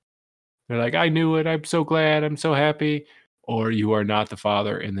whatever. They're like, I knew it, I'm so glad, I'm so happy. Or you are not the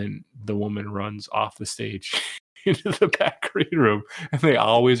father, and then the woman runs off the stage into the back green room, and they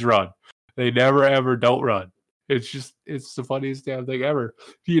always run. They never ever don't run. It's the funniest damn thing ever.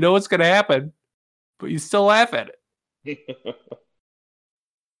 You know what's gonna happen, but you still laugh at it.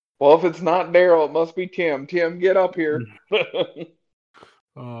 Well, if it's not Daryl, it must be Tim. Tim, get up here.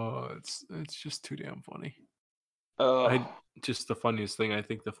 Oh, it's just too damn funny. Just the funniest thing. I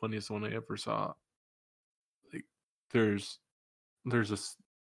think the funniest one I ever saw. Like, there's this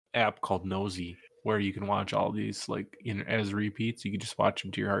app called Nosy where you can watch all these like as repeats. You can just watch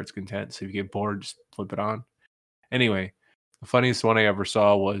them to your heart's content. So if you get bored, just flip it on. Anyway, the funniest one I ever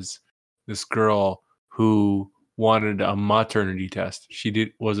saw was this girl who wanted a maternity test.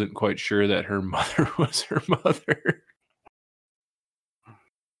 She wasn't quite sure that her mother was her mother.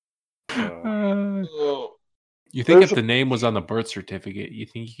 You think if the name was on the birth certificate, you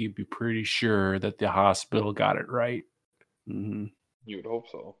think you could be pretty sure that the hospital got it right. Mm-hmm. You would hope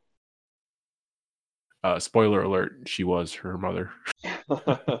so. Spoiler alert, she was her mother.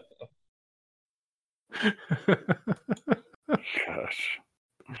 Gosh.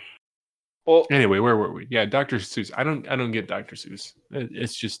 Well, anyway, where were we? Yeah, Dr. Seuss. I don't get Dr. Seuss. It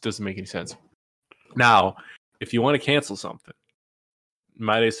just doesn't make any sense. Now, if you want to cancel something,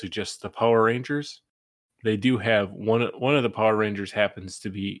 might I suggest the Power Rangers? They do have one of the Power Rangers happens to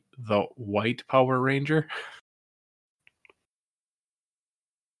be the White Power Ranger.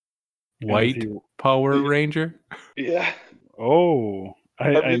 White Power Ranger? Yeah. Oh,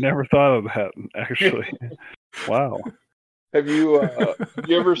 I never thought of that, actually. Wow. Have you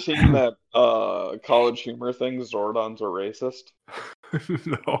ever seen that College Humor thing, Zordons are racist?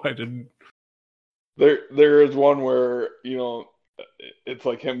 No, I didn't. There is one where, it's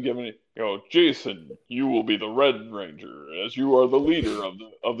like him giving, Jason, you will be the Red Ranger, as you are the leader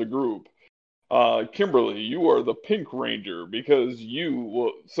of the group. Kimberly, you are the Pink Ranger, because you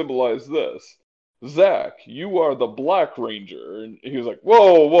will symbolize this. Zach, you are the Black Ranger. And he was like,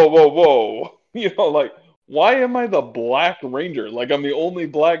 whoa, whoa, whoa, whoa. Like, why am I the Black Ranger? Like, I'm the only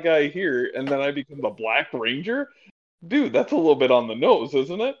black guy here, and then I become the Black Ranger? Dude, that's a little bit on the nose,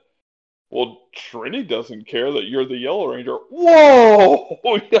 isn't it? Well, Trini doesn't care that you're the Yellow Ranger. Whoa!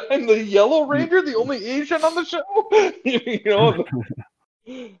 I'm the Yellow Ranger, the only Asian on the show?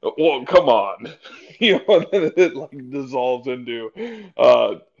 Well, come on. Then it like dissolves into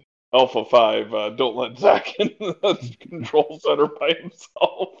Alpha 5, don't let Zach in the control center by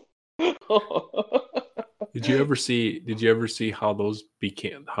himself. Did you ever see how those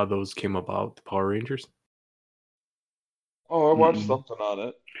came about, the Power Rangers? Oh, I watched something on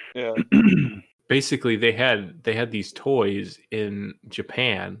it. Yeah. Basically, they had these toys in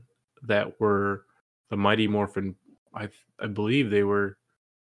Japan that were the Mighty Morphin. I believe they were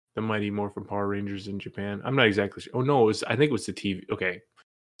the Mighty Morphin Power Rangers in Japan. I'm not exactly sure. Oh no, I think it was the TV. Okay,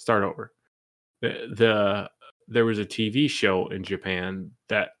 start over. There was a TV show in Japan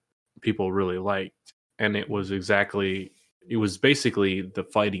that people really liked, and it was basically the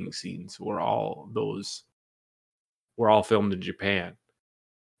fighting scenes were all filmed in Japan.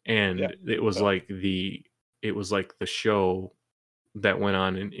 And it was like the show that went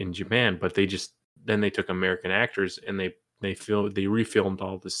on in Japan, but they took American actors and they refilmed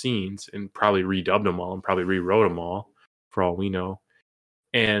all the scenes and probably redubbed them all and probably rewrote them all for all we know.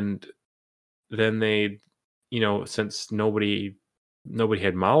 And then they, since nobody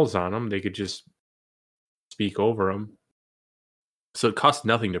had mouths on them, they could just speak over them. So it cost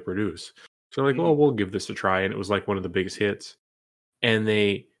nothing to produce. So like, well, we'll give this a try. And it was like one of the biggest hits. And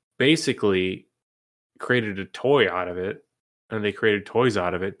they basically created a toy out of it. And they created toys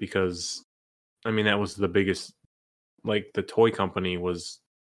out of it because, that was the biggest, like the toy company was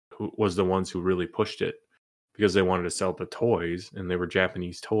the ones who really pushed it because they wanted to sell the toys and they were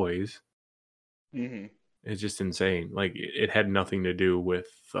Japanese toys. Mm-hmm. It's just insane. Like it had nothing to do with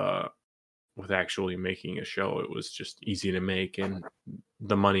actually making a show. It was just easy to make and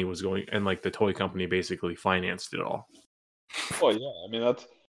the money was going, and like the toy company basically financed it all. Well, yeah.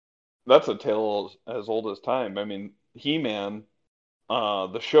 That's a tale as old as time. He-Man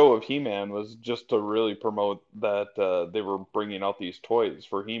the show of He-Man was just to really promote that they were bringing out these toys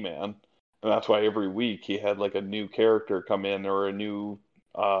for He-Man, and that's why every week he had like a new character come in or a new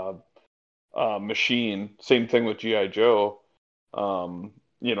uh, machine. Same thing with GI Joe.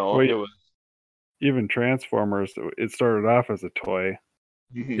 You know, Wait. it was Even Transformers, it started off as a toy.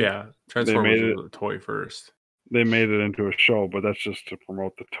 Yeah, Transformers was a toy first. They made it into a show, but that's just to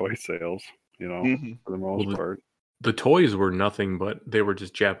promote the toy sales, you know, for the most part. The toys were nothing but they were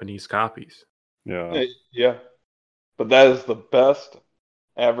just Japanese copies. Yeah. Yeah. But that is the best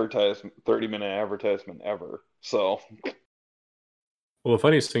advertisement, 30-minute advertisement ever. So, Well, the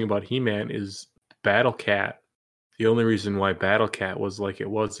funniest thing about He-Man is Battle Cat. The only reason why Battle Cat was like it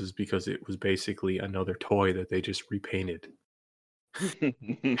was is because it was basically another toy that they just repainted.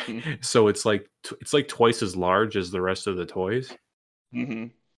 So it's like twice as large as the rest of the toys.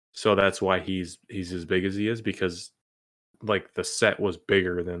 So that's why he's as big as he is, because like the set was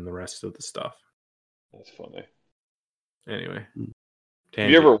bigger than the rest of the stuff. That's funny. Anyway,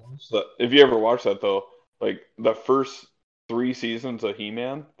 If you ever watched that though, like the first 3 seasons of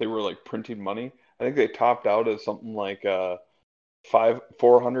He-Man, they were like printing money. I think they topped out at something like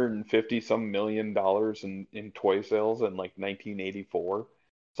 $450 some million in toy sales in like 1984.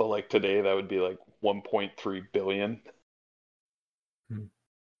 So like today that would be like 1.3 billion.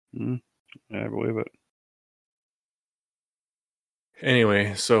 Yeah, I believe it.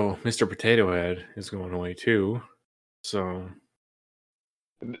 Anyway, so Mr. Potato Head is going away too. So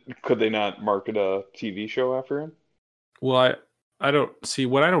could they not market a TV show after him? Well, I don't see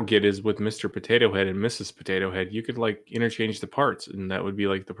what I don't get is with Mr. Potato Head and Mrs. Potato Head, you could like interchange the parts, and that would be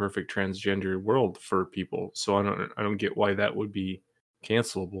like the perfect transgender world for people. So I don't get why that would be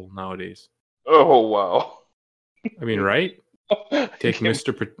cancelable nowadays. Oh wow! I mean, right? Take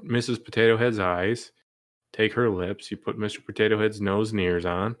Mrs. Potato Head's eyes, take her lips, you put Mr. Potato Head's nose and ears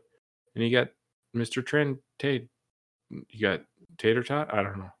on, and you got Mr. You got Tater Tot. I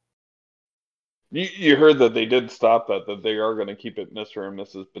don't know. You heard that they did stop that they are going to keep it Mr. and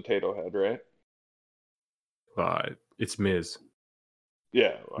Mrs. Potato Head, right? It's Ms.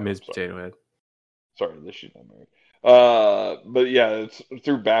 Yeah, Ms. Potato Head. Sorry, this she's not married. But yeah, it's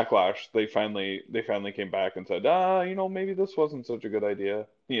through backlash they finally came back and said, maybe this wasn't such a good idea,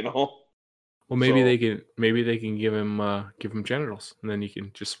 Well, maybe they can give him genitals, and then you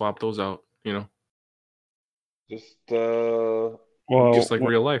can just swap those out, Just just like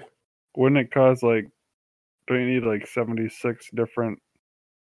real life. Wouldn't it cause don't you need like 76 different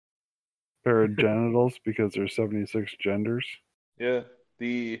pair of genitals because there's 76 genders? Yeah.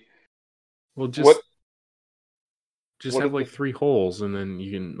 Just have like 3 holes, and then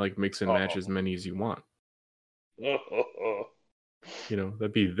you can like mix and match as many as you want. That'd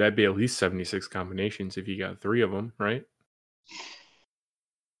be at least 76 combinations if you got 3 of them, right?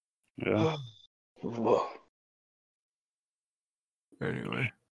 Yeah.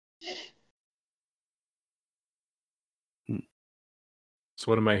 Anyway. So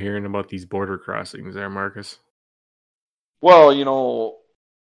what am I hearing about these border crossings there, Marcus? Well,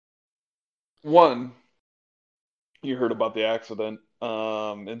 one, you heard about the accident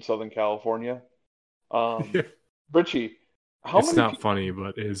in Southern California. Richie, it's not funny,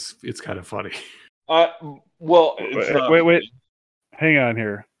 but it's kind of funny. Wait. Hang on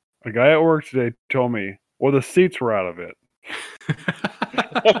here. A guy at work today told me, well, the seats were out of it.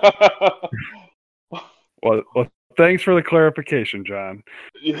 well, thanks for the clarification, John.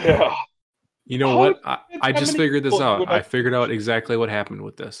 Yeah. You know what? I just figured this out. I figured out exactly what happened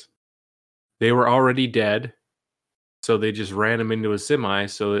with this. They were already dead, so they just ran them into a semi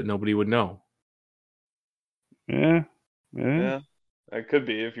so that nobody would know. Yeah. That could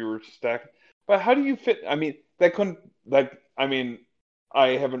be if you were stacked. But how do you fit? I mean,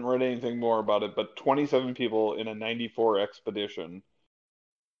 I haven't read anything more about it, but 27 people in a 94 expedition.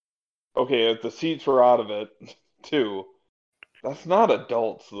 Okay, if the seats were out of it, too. That's not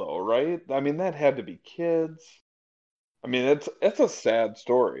adults, though, right? I mean, that had to be kids. I mean, it's a sad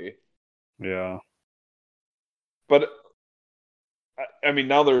story. Yeah. But, I mean,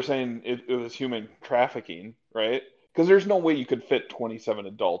 now they're saying it was human trafficking, right? Because there's no way you could fit 27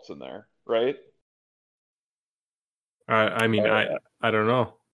 adults in there, right? I mean, I don't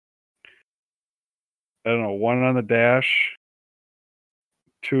know. I don't know. 1 on the dash,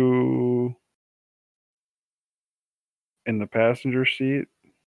 2 in the passenger seat,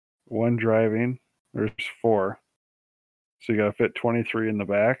 1 driving. There's 4. So you got to fit 23 in the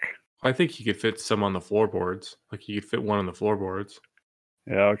back. I think you could fit some on the floorboards. Like you could fit 1 on the floorboards.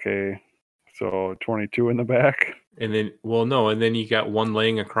 Yeah, okay. So 22 in the back. And then, and then you got 1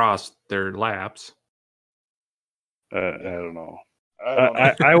 laying across their laps. I don't know. I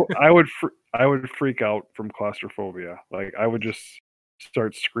don't know. I would freak out from claustrophobia. Like I would just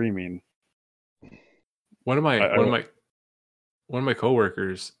start screaming. One of my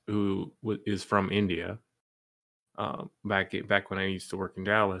coworkers who is from India, back when I used to work in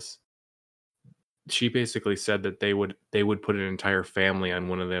Dallas, she basically said that they would put an entire family on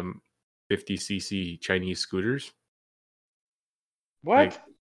one of them 50cc Chinese scooters. What? Like,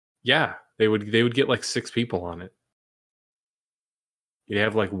 yeah, they would get like 6 people on it. You'd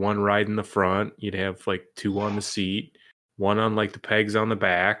have like one ride in the front, you'd have like 2 on the seat, one on like the pegs on the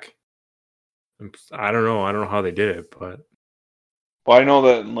back. I don't know how they did it, but Well, I know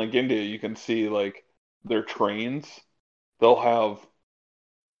that in like India, you can see like their trains. They'll have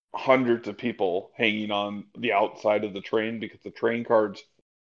hundreds of people hanging on the outside of the train because the train car's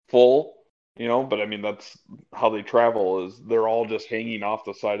full, but I mean that's how they travel is they're all just hanging off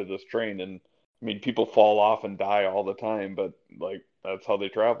the side of this train and I mean people fall off and die all the time, but like that's how they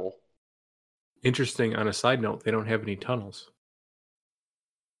travel. interesting. On a side note, they don't have any tunnels.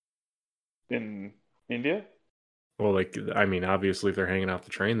 In India? Well, like, I mean, obviously, if they're hanging off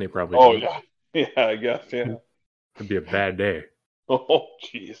the train, they probably Oh don't. yeah. Yeah, I guess, yeah. It'd be a bad day. Oh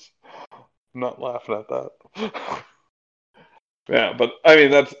jeez. I'm not laughing at that. Yeah, but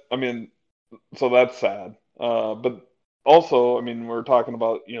I mean so that's sad. But also, I mean, we're talking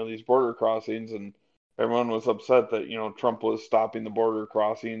about, these border crossings and everyone was upset that, Trump was stopping the border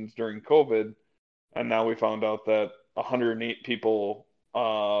crossings during COVID. And now we found out that 108 people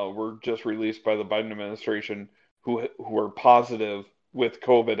were just released by the Biden administration who were positive with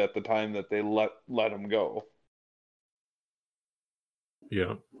COVID at the time that they let them go.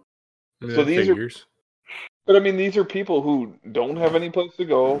 Yeah. So these figures. But I mean, these are people who don't have any place to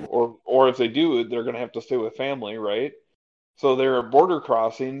go, or if they do, they're going to have to stay with family, right? So they're a border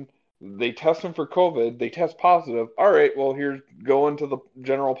crossing. They test them for COVID. They test positive. All right, well, here's going to the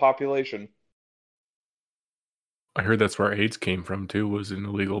general population. I heard that's where AIDS came from too. Was an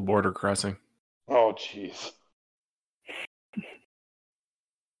illegal border crossing. Oh, jeez.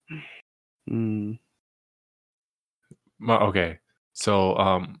 Okay,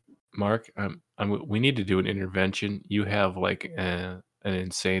 so Mark, we need to do an intervention. You have like an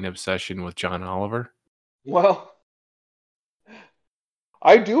insane obsession with John Oliver. Well,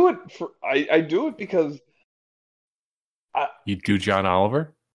 I do it because you do John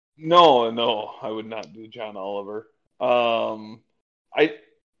Oliver? No, I would not do John Oliver. I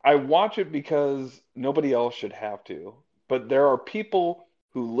watch it because nobody else should have to. But there are people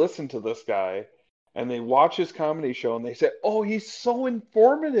who listen to this guy and they watch his comedy show and they say, "Oh, he's so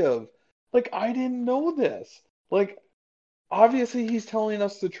informative. Like I didn't know this." Like obviously he's telling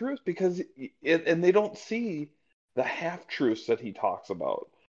us the truth because and they don't see the half truths that he talks about.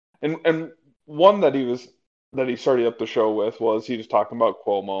 And one that he started up the show with was he was talking about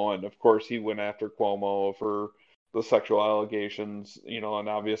Cuomo, and of course he went after Cuomo for the sexual allegations, and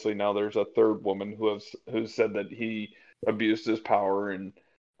obviously now there's a third woman who said that he abused his power and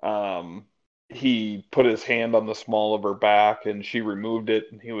he put his hand on the small of her back and she removed it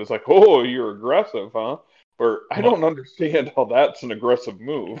and he was like, "Oh, you're aggressive, huh?" Or I don't understand how that's an aggressive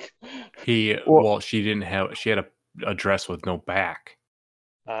move. She had a dress with no back.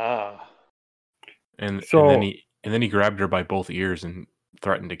 Ah. And then he grabbed her by both ears and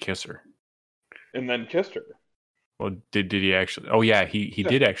threatened to kiss her. And then kissed her. Well, did he actually? Oh yeah, he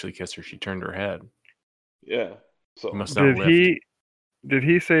did actually kiss her. She turned her head. Yeah. So he must not did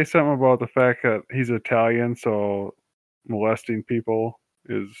he say something about the fact that he's Italian, so molesting people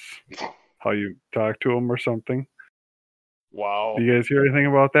is how you talk to them or something? Wow. Do you guys hear anything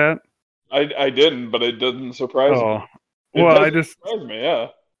about that? I didn't, but it doesn't surprise me. Surprise me, yeah.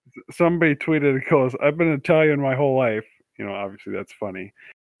 Somebody tweeted, it goes, "I've been Italian my whole life." Obviously that's funny.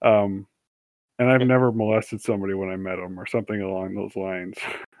 And I've never molested somebody when I met them or something along those lines.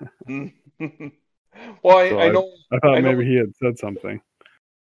 Well, I know. I thought maybe he had said something.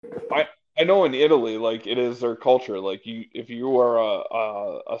 I know in Italy, like it is their culture. Like if you are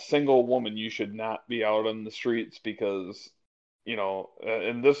a single woman, you should not be out on the streets because,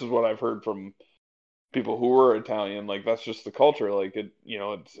 and this is what I've heard from people who were Italian. Like that's just the culture. Like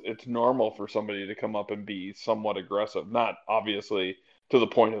it's normal for somebody to come up and be somewhat aggressive. Not obviously to the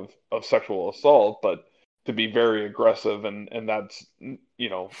point of sexual assault, but to be very aggressive and that's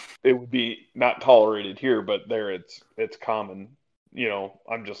it would be not tolerated here, but there it's common.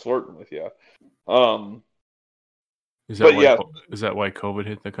 I'm just flirting with you. Is that why COVID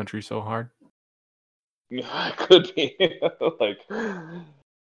hit the country so hard? Could be. Like,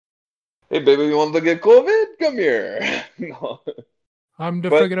 hey baby, you want to get COVID? Come here. No. I'm the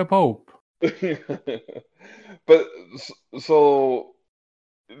friggin' Pope. But so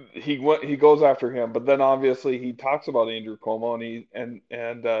he goes after him, but then obviously he talks about Andrew Cuomo, and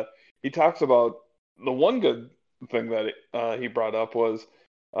he talks about the one good thing that he brought up was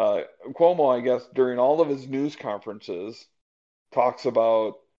Cuomo, I guess, during all of his news conferences, talks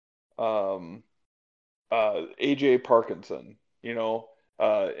about um, AJ Parkinson,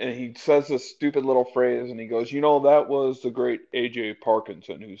 and he says this stupid little phrase, and he goes, that was the great AJ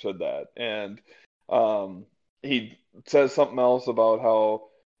Parkinson who said that, and he says something else about how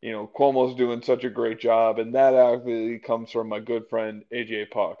Cuomo's doing such a great job, and that actually comes from my good friend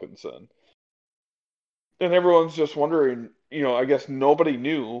AJ Parkinson, and everyone's just wondering, I guess nobody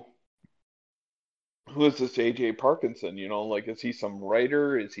knew who is this AJ Parkinson, like is he some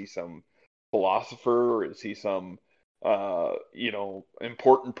writer, is he some philosopher, is he some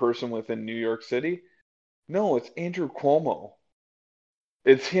important person within New York City? No, it's Andrew Cuomo.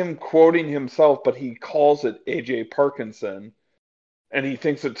 It's him quoting himself, but he calls it AJ Parkinson, and he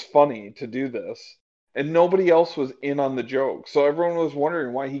thinks it's funny to do this. And nobody else was in on the joke. So everyone was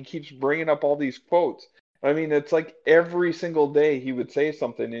wondering why he keeps bringing up all these quotes. I mean, it's like every single day he would say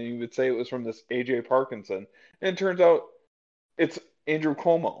something, and he would say it was from this AJ Parkinson. And it turns out it's Andrew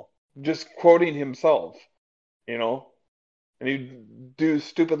Cuomo just quoting himself, you know? And he'd do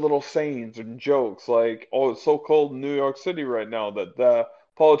stupid little sayings and jokes like, "Oh, it's so cold in New York City right now that the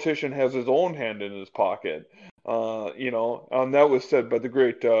politician has his own hand in his pocket." And that was said by the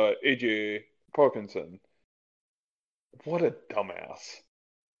great AJ Parkinson. What a dumbass.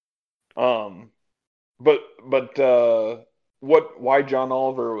 Um, but why John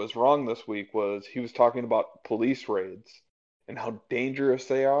Oliver was wrong this week was he was talking about police raids and how dangerous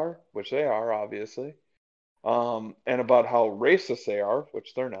they are, which they are obviously, and about how racist they are,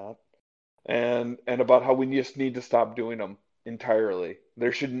 which they're not, and about how we just need to stop doing them entirely.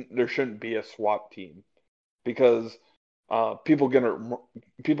 There shouldn't be a SWAT team because people get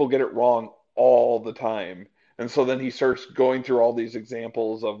it wrong all the time. And so then he starts going through all these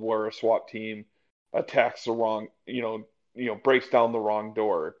examples of where a SWAT team attacks the wrong, breaks down the wrong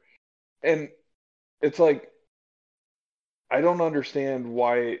door. And it's like I don't understand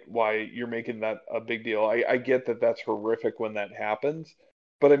why you're making that a big deal. I get that that's horrific when that happens,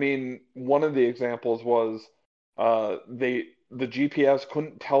 but I mean, one of the examples was the GPS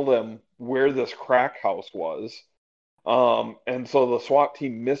couldn't tell them where this crack house was, and so the SWAT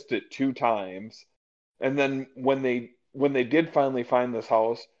team missed it 2 times. And then when they did finally find this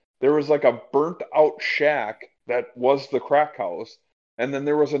house, there was like a burnt out shack that was the crack house, and then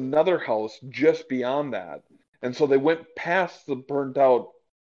there was another house just beyond that. And so they went past the burnt out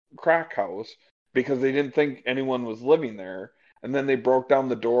crack house because they didn't think anyone was living there. And then they broke down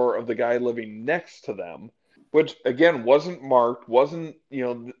the door of the guy living next to them, which again wasn't marked, wasn't,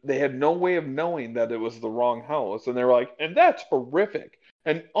 they had no way of knowing that it was the wrong house. And they were like, and that's horrific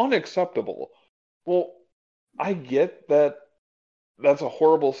and unacceptable. Well, I get that that's a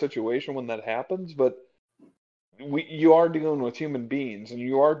horrible situation when that happens, but you are dealing with human beings and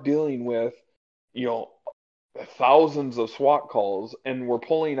you are dealing with, you know, thousands of SWAT calls, and we're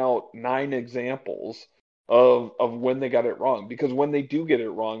pulling out 9 examples of when they got it wrong. Because when they do get it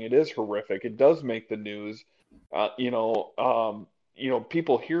wrong, it is horrific. It does make the news.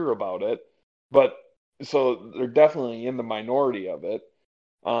 People hear about it, but so they're definitely in the minority of it.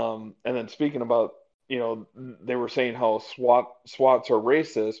 And then speaking about, they were saying how SWATs are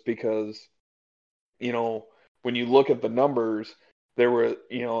racist because, you know, when you look at the numbers, there were,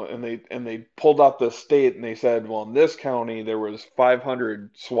 and they pulled out the state and they said, well, in this county there was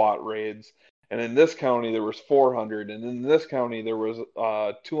 500 SWAT raids, and in this county there was 400, and in this county there was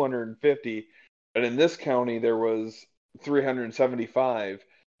 250, and in this county there was 375,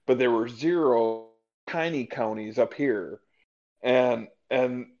 but there were 0 tiny counties up here, and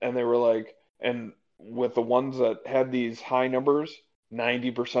they were like, and with the ones that had these high numbers,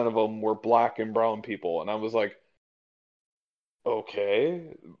 90% of them were black and brown people, and I was like,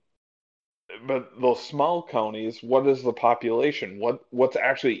 okay, but those small counties, what is the population? What's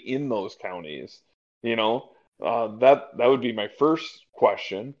actually in those counties? That would be my first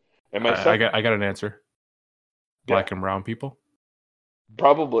question. And my second, I got an answer. Black and brown people.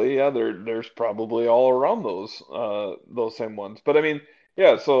 Probably, yeah. There's probably all around those same ones. But I mean,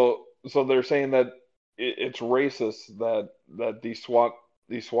 yeah. So they're saying that it's racist that these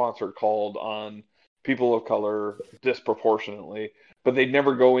SWATs are called on people of color disproportionately, but they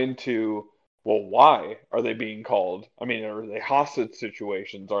never go into, well, why are they being called? I mean, are they hostage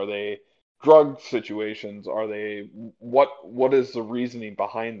situations? Are they drug situations? Are they what is the reasoning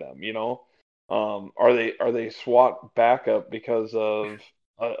behind them? Are they SWAT backup because of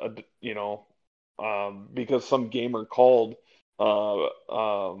because some gamer called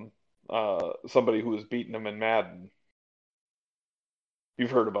somebody who was beating him in Madden.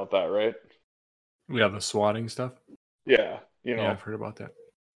 You've heard about that, right? We have the swatting stuff. Yeah, Yeah, I've heard about that.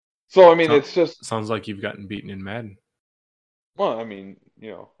 So I mean, it's just sounds like you've gotten beaten in Madden. Well, I mean,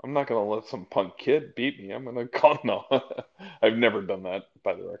 I'm not gonna let some punk kid beat me. I'm gonna call no. I've never done that,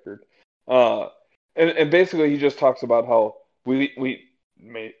 by the record. And basically, he just talks about how we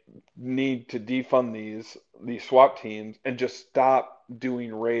may need to defund these SWAT teams and just stop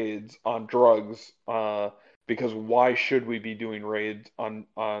doing raids on drugs. Because why should we be doing raids on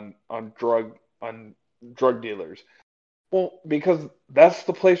drug dealers? Well, because that's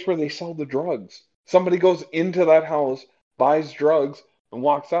the place where they sell the drugs. Somebody goes into that house, buys drugs, and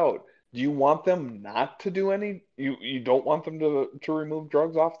walks out. Do you want them not to do any? You don't want them to remove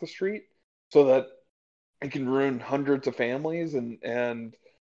drugs off the street so that it can ruin hundreds of families and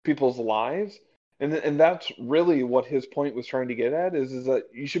people's lives? And that's really what his point was trying to get at is that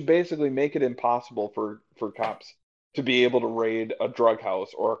you should basically make it impossible for cops to be able to raid a drug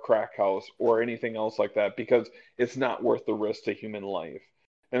house or a crack house or anything else like that because it's not worth the risk to human life.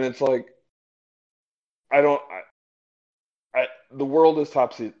 And it's like the world is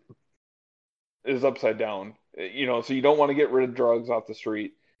upside down. So you don't want to get rid of drugs off the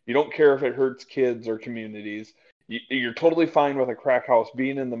street. You don't care if it hurts kids or communities. You're totally fine with a crack house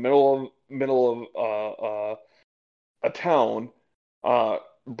being in the middle of a town,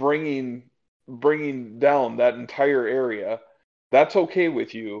 bringing down that entire area. That's okay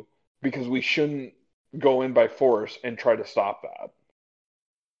with you because we shouldn't go in by force and try to stop that.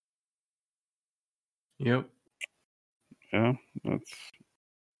 Yep. Yeah,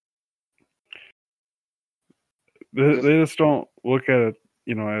 they just don't look at it,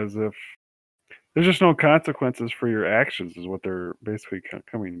 as if there's just no consequences for your actions is what they're basically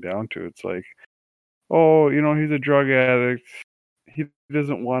coming down to. It's like, oh, he's a drug addict. He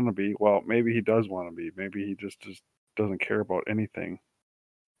doesn't want to be. Well, maybe he does want to be. Maybe he just doesn't care about anything,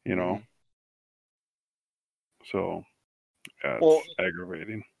 Mm-hmm. So, yeah, it's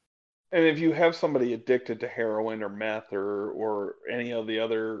aggravating. And if you have somebody addicted to heroin or meth or any of the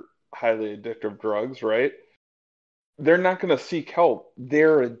other highly addictive drugs, right? They're not going to seek help.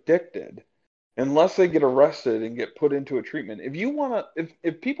 They're addicted unless they get arrested and get put into a treatment.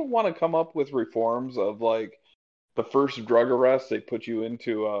 If people want to come up with reforms of like the first drug arrest, they put you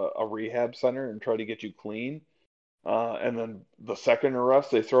into a rehab center and try to get you clean. And then the second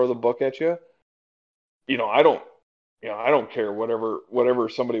arrest, they throw the book at you. I don't care whatever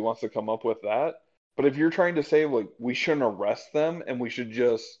somebody wants to come up with that. But if you're trying to say like we shouldn't arrest them and we should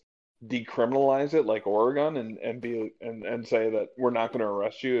just decriminalize it like Oregon and say that we're not going to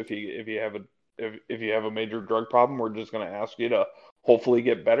arrest you if you have a major drug problem, we're just going to ask you to hopefully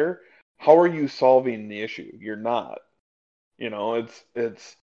get better. How are you solving the issue? You're not.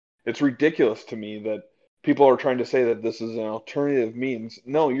 It's ridiculous to me that people are trying to say that this is an alternative means.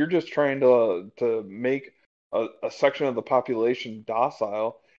 No, you're just trying to make a section of the population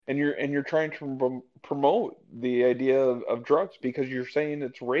docile, and you're trying to promote the idea of drugs because you're saying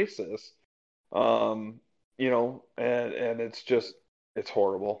it's racist. And it's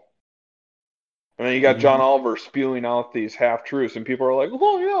horrible. And then you got John Oliver spewing out these half truths, and people are like,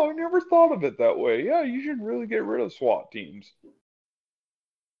 "Oh yeah, I never thought of it that way. Yeah, you should really get rid of SWAT teams."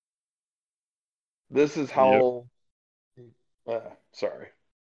 This is how. Sorry.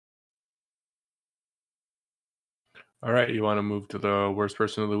 All right, you want to move to the worst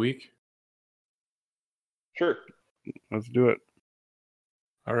person of the week? Sure. Let's do it.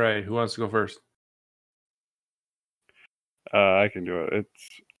 All right, who wants to go first? I can do it.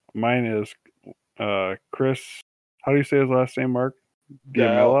 Mine is Chris. How do you say his last name, Mark?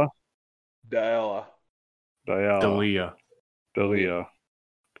 D'Elia.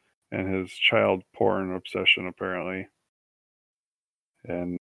 And his child porn obsession, apparently.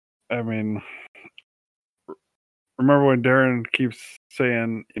 And I mean, remember when Darren keeps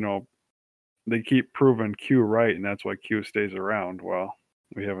saying, they keep proving Q right, and that's why Q stays around. Well,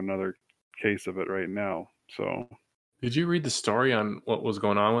 we have another case of it right now. So, did you read the story on what was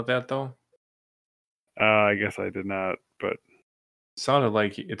going on with that, though? I guess I did not, but it sounded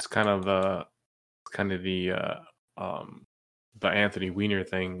like it's kind of the Anthony Weiner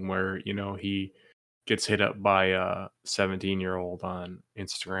thing where he gets hit up by a 17-year-old on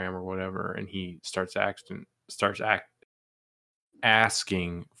Instagram or whatever, and he starts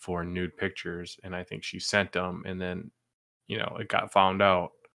asking for nude pictures, and I think she sent them, and then it got found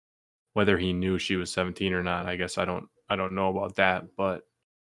out. Whether he knew she was 17 or not, I guess I don't know about that, but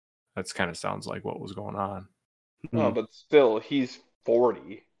that's kind of sounds like what was going on. No, but still, he's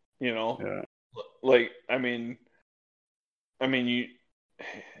 40, you know? Yeah. Like, I mean, I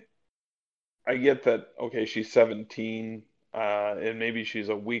get that, okay, she's 17, and maybe she's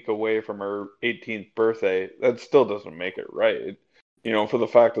a week away from her 18th birthday. That still doesn't make it right. You know, for the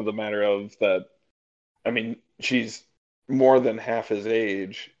fact of the matter of that, I mean, she's more than half his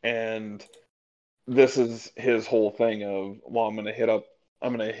age, and this is his whole thing of, well, I'm gonna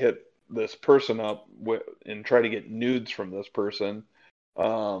hit this person up and try to get nudes from this person,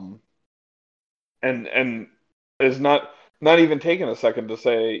 um, and is not even taking a second to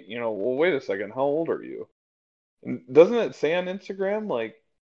say, you know, well, wait a second, how old are you? And doesn't it say on Instagram like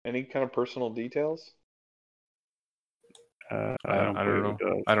any kind of personal details? I I don't don't believe know. it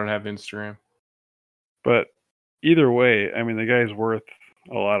does. I don't have Instagram. But either way, I mean, the guy's worth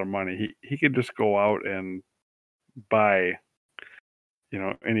a lot of money. He could just go out and buy, you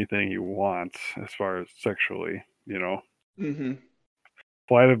know, anything he wants as far as sexually, you know. Mm-hmm.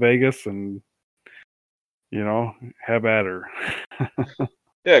 Fly to Vegas and, you know, have at her.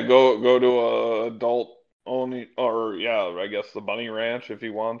 Yeah, go to a adult only, or yeah, I guess the Bunny Ranch if he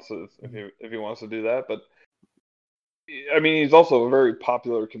wants, if he wants to do that. But I mean, he's also a very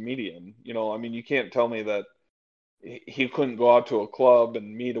popular comedian. You know, I mean, you can't tell me that he couldn't go out to a club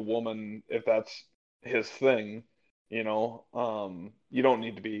and meet a woman if that's his thing. You know, you don't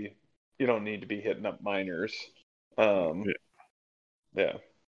need to be hitting up minors. Yeah. Yeah,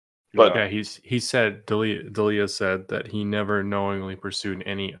 but Yeah, he said Dalia said that he never knowingly pursued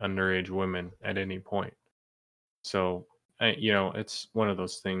any underage women at any point. So, you know, it's one of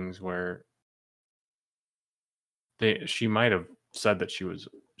those things where she might have said that she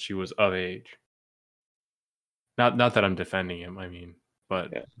was of age. Not that I'm defending him, I mean,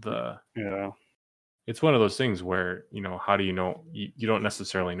 but yeah. Yeah. it's one of those things where, you know, how do you know you don't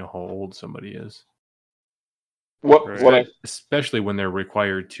necessarily know how old somebody is. Right. Especially when they're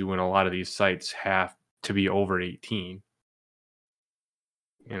required to, in a lot of these sites, have to be over 18.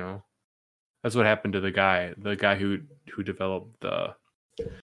 You know, that's what happened to the guy who developed the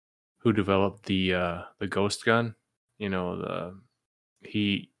ghost gun. You know,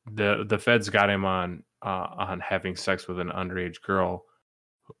 the feds got him on having sex with an underage girl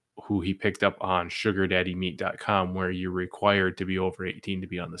who he picked up on sugardaddymeat.com, where you're required to be over 18 to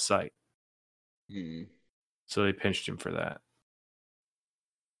be on the site. Hmm. So they pinched him for that.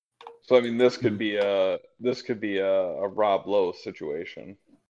 So I mean, this could be a Rob Lowe situation.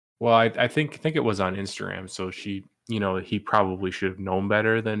 Well, I think it was on Instagram, so she, you know, he probably should have known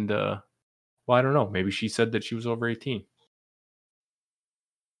better than to. Well, I don't know. Maybe she said that she was over 18.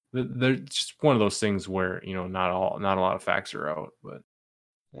 They're just one of those things where, you know, not a lot of facts are out, but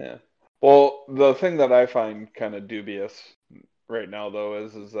Yeah. Well, the thing that I find kind of dubious right now, though,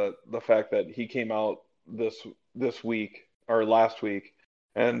 is that the fact that he came out this week or last week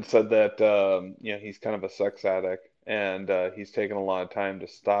and said that you know, he's kind of a sex addict and he's taken a lot of time to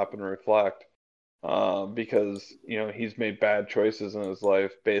stop and reflect because you know, he's made bad choices in his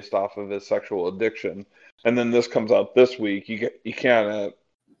life based off of his sexual addiction, and then this comes out this week. You can't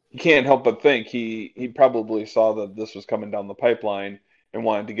help but think he probably saw that this was coming down the pipeline and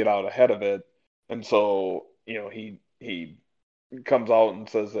wanted to get out ahead of it, and so you know, he comes out and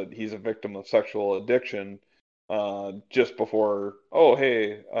says that he's a victim of sexual addiction just before, oh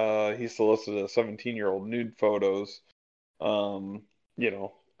hey, he solicited a 17-year-old nude photos, you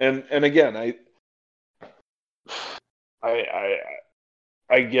know, and again, I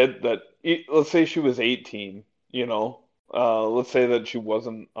I get that. Let's say she was 18, you know. Let's say that she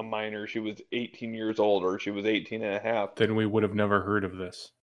wasn't a minor, she was 18 years old, or she was 18 and a half. then we would have never heard of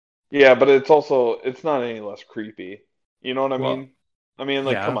this. Yeah, but it's not any less creepy. You know what I Well, mean? I mean,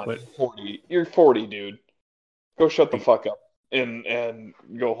 like, yeah, come on, but you're 40. You're 40, dude. Go shut the I, fuck up and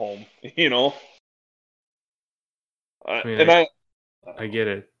go home. You know. I mean, And I get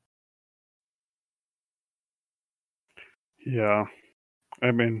it. Yeah. I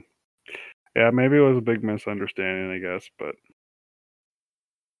mean, yeah, maybe it was a big misunderstanding, I guess, but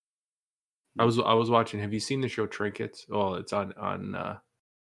I was watching. Have you seen the show Trinkets? Well, it's on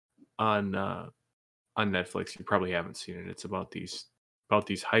Netflix. You probably haven't seen it. It's about these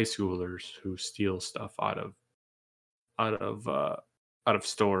high schoolers who steal stuff out of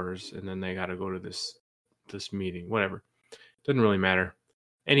stores, and then they got to go to this meeting. Whatever, doesn't really matter.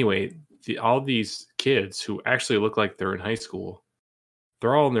 Anyway, all these kids who actually look like they're in high school,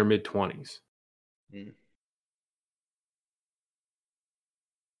 they're all in their mid-20s.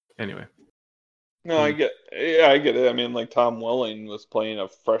 Anyway. no, I get it. I mean, like, Tom Welling was playing a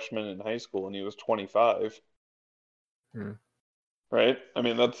freshman in high school and he was 25. Hmm. Right? I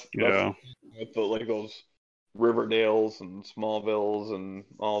mean, that's yeah. with the, like, those Riverdales and Smalvilles and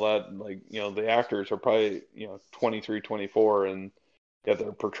all that. Like, the actors are probably, 23, 24, and yet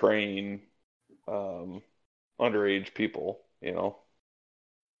they're portraying underage people,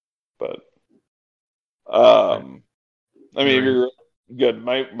 But, I mean, if you're good,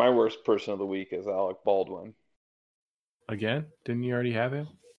 my worst person of the week is Alec Baldwin. Again? Didn't you already have him?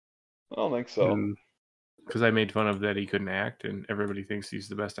 I don't think so. Because I made fun of that he couldn't act, and everybody thinks he's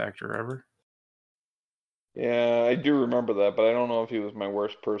the best actor ever. Yeah, I do remember that, but I don't know if he was my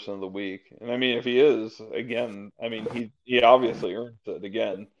worst person of the week. And I mean, if he is, again, I mean, he obviously earns it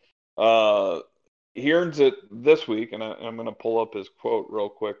again. He earns it this week, and I'm going to pull up his quote real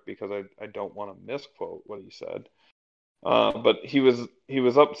quick because I don't want to misquote what he said. But he was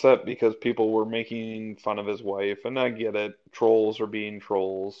upset because people were making fun of his wife, and I get it. Trolls are being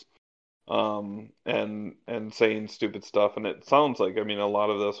trolls, and saying stupid stuff. And it sounds like, I mean, a lot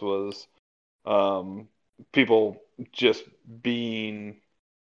of this was people just being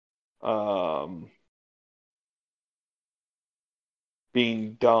dumb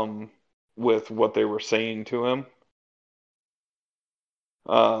with what they were saying to him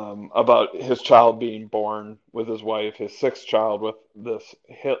about his child being born with his wife, his sixth child with this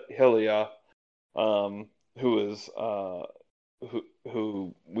Hilia, who is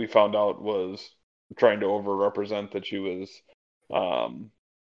who we found out was trying to overrepresent that she was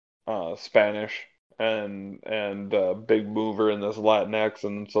Spanish and big mover in this Latinx,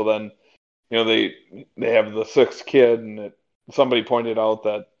 and so then they have the sixth kid, and somebody pointed out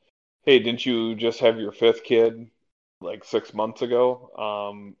that, hey, didn't you just have your fifth kid like 6 months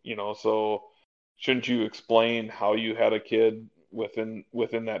ago? So shouldn't you explain how you had a kid within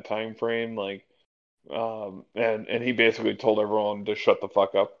that time frame? Like, and he basically told everyone to shut the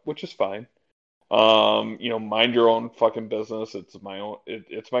fuck up, which is fine. Mind your own fucking business. It's my own.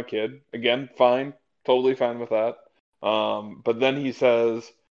 It's my kid. Again, fine, totally fine with that. But then he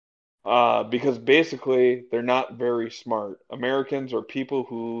says, because basically they're not very smart. Americans are people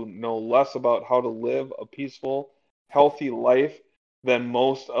who know less about how to live a peaceful, healthy life than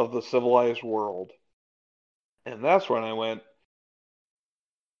most of the civilized world. And that's when I went,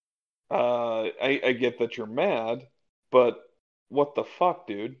 I get that you're mad, but what the fuck,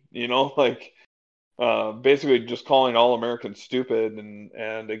 dude? Like, basically just calling all Americans stupid,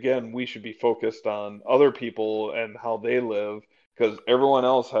 and again, we should be focused on other people and how they live, because everyone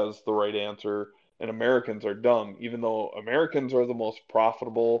else has the right answer and Americans are dumb, even though Americans are the most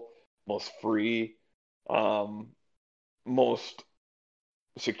profitable, most free, most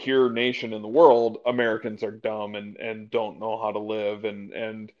secure nation in the world. Americans are dumb and don't know how to live,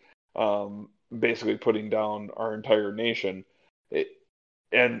 and basically putting down our entire nation.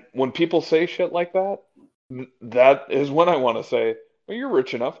 And when people say shit like that, that is when I want to say, well, you're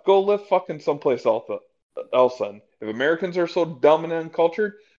rich enough. Go live fucking someplace else then. If Americans are so dumb and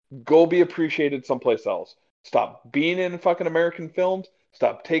uncultured, go be appreciated someplace else. Stop being in fucking American films.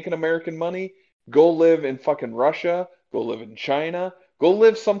 Stop taking American money. Go live in fucking Russia. Go live in China. Go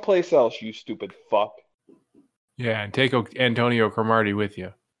live someplace else, you stupid fuck. Yeah, and take Antonio Cromartie with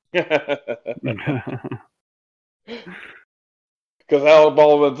you. Because Alec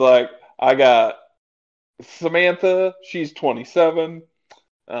Baldwin's like, I got Samantha, she's 27.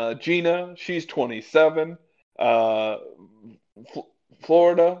 Gina, she's 27.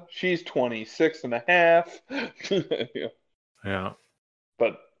 Florida, she's 26 and a half. Yeah.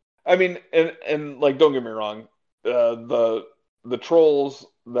 But, I mean, and like, don't get me wrong. The trolls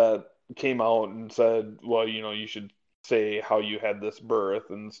that came out and said, well, you should say how you had this birth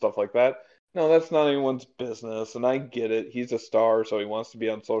and stuff like that. No, that's not anyone's business, and I get it. He's a star, so he wants to be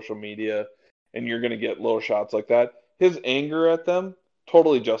on social media, and you're going to get little shots like that. His anger at them,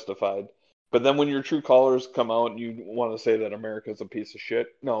 totally justified. But then when your true colors come out and you want to say that America's a piece of shit,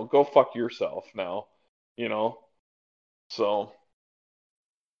 no, go fuck yourself now, So.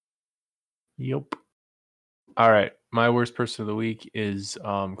 Yep. All right. My worst person of the week is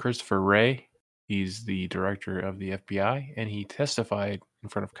Christopher Wray. He's the director of the FBI, and he testified in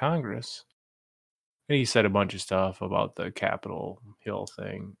front of Congress. And he said a bunch of stuff about the Capitol Hill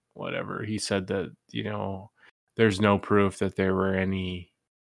thing, whatever. He said that, there's no proof that there were any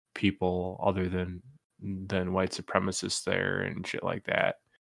people other than white supremacists there and shit like that.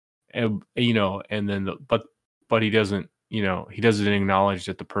 And, and then, but he doesn't, he doesn't acknowledge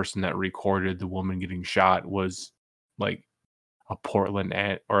that the person that recorded the woman getting shot was like a Portland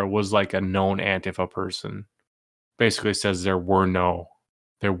or was like a known Antifa person. Basically says there were no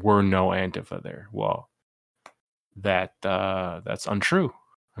Antifa there. Well, that's untrue.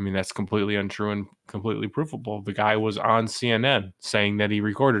 I mean, that's completely untrue and completely provable. The guy was on CNN saying that he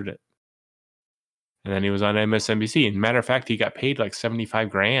recorded it. And then he was on MSNBC. And matter of fact, he got paid like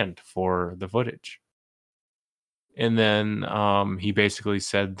 $75,000 for the footage. And then he basically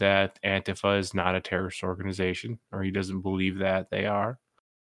said that Antifa is not a terrorist organization, or he doesn't believe that they are.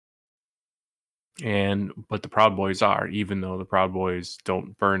 But the Proud Boys are, even though the Proud Boys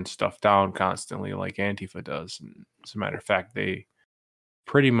don't burn stuff down constantly like Antifa does. And as a matter of fact, they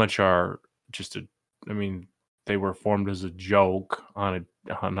pretty much are just they were formed as a joke on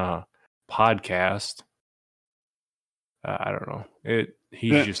a podcast. I don't know.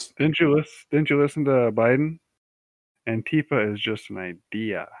 Didn't you listen to Biden? Antifa is just an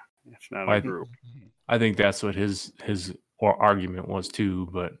idea. It's not a group. I think that's what his argument was too,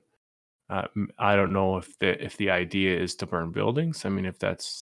 but I don't know if the idea is to burn buildings. I mean, if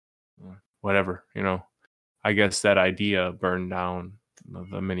that's whatever, I guess that idea burned down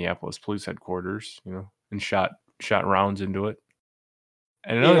the Minneapolis police headquarters, and shot rounds into it.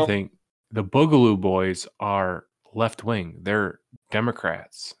 And another thing, the Boogaloo Boys are left wing. They're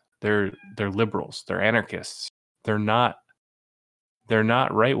Democrats. They're liberals. They're anarchists. They're not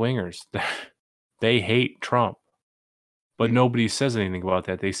right wingers. They hate Trump, but nobody says anything about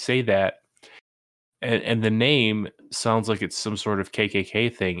that. They say that, and the name sounds like it's some sort of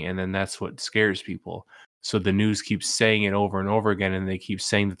KKK thing, and then that's what scares people. So the news keeps saying it over and over again, and they keep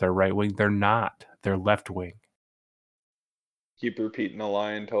saying that they're right wing. They're not. They're left wing. Keep repeating a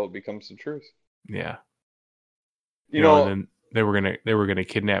lie until it becomes the truth. Yeah. You know, and then they were gonna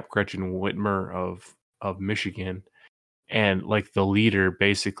kidnap Gretchen Whitmer of Michigan, and like the leader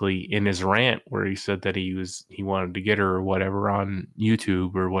basically in his rant where he said that he wanted to get her or whatever on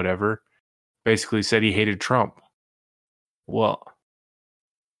YouTube or whatever, basically said he hated Trump. Well,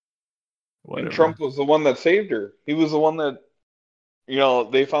 whatever. And Trump was the one that saved her. He was the one that,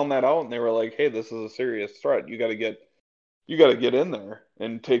 they found that out and they were like, "Hey, this is a serious threat. You got to get in there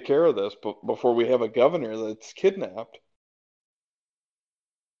and take care of this before we have a governor that's kidnapped."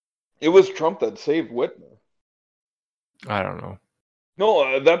 It was Trump that saved Whitmer. I don't know.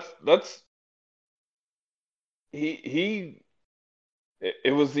 No, that's he.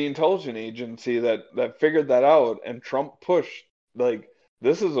 It was the intelligence agency that figured that out, and Trump pushed like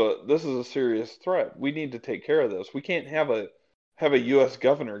this is a serious threat. We need to take care of this. We can't have a U.S.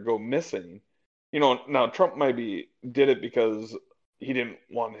 governor go missing. Now Trump did it because he didn't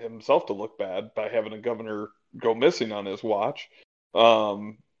want himself to look bad by having a governor go missing on his watch.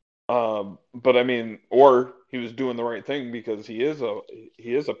 But I mean, or he was doing the right thing because he is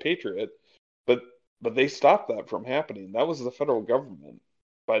a patriot. But they stopped that from happening. That was the federal government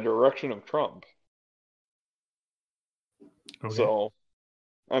by direction of Trump. Okay. So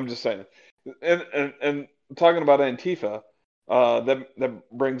I'm just saying, and talking about Antifa, that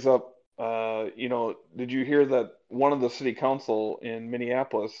brings up, did you hear that one of the city council in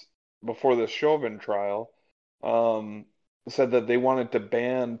Minneapolis before the Chauvin trial, said that they wanted to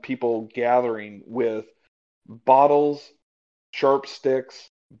ban people gathering with bottles, sharp sticks,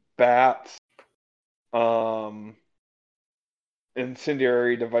 bats,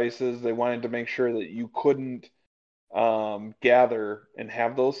 incendiary devices. They wanted to make sure that you couldn't gather and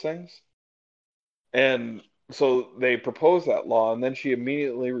have those things. And so they proposed that law, and then she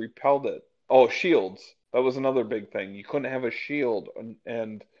immediately repelled it. Oh, shields. That was another big thing. You couldn't have a shield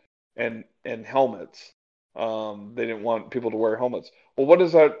and helmets. They didn't want people to wear helmets. Well, what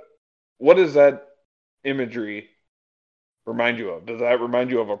does that imagery remind you of? Does that remind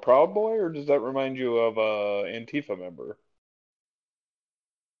you of a Proud Boy, or does that remind you of a Antifa member?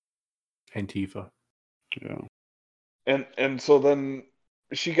 Antifa. Yeah. And so then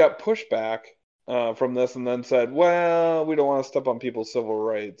she got pushback from this, and then said, "Well, we don't want to step on people's civil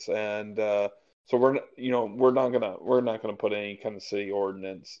rights, and so we're not gonna put any kind of city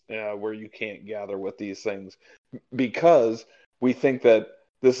ordinance where you can't gather with these things because we think that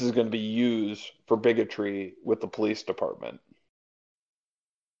this is going to be used for bigotry with the police department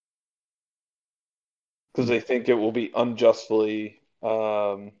because they think it will be unjustly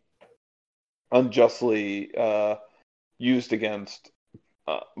used against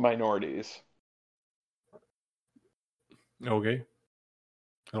minorities." Okay.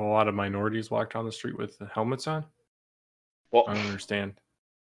 And a lot of minorities walked on the street with helmets on? Well, I don't understand.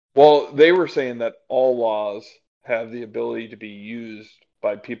 Well, they were saying that all laws have the ability to be used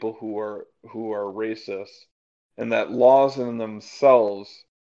by people who are racist, and that laws in themselves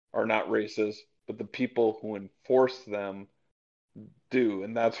are not racist, but the people who enforce them do.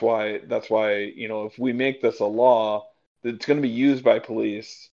 And that's why if we make this a law, it's going to be used by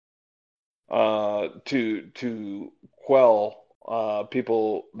police to quell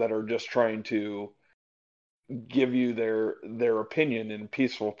people that are just trying to give you their opinion in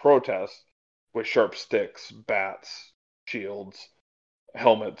peaceful protest. with sharp sticks, bats, shields,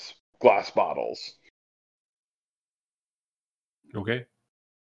 helmets, glass bottles. Okay.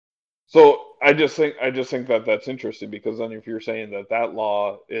 So I just think that that's interesting, because then if you're saying that that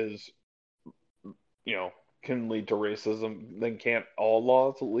law is, can lead to racism, then can't all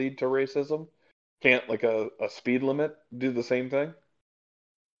laws lead to racism? Can't like a speed limit do the same thing?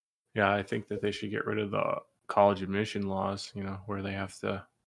 Yeah, I think that they should get rid of the college admission laws, where they have to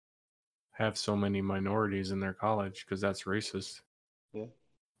have so many minorities in their college, because that's racist Yeah.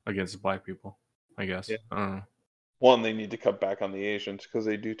 against black people, I guess. Yeah. I don't know. One, they need to cut back on the Asians because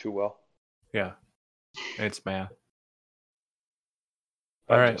they do too well. Yeah. It's math.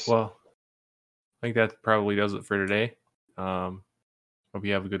 I All right. just- Well, I think that probably does it for today. Hope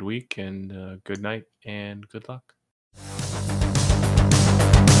you have a good week, and good night and good luck.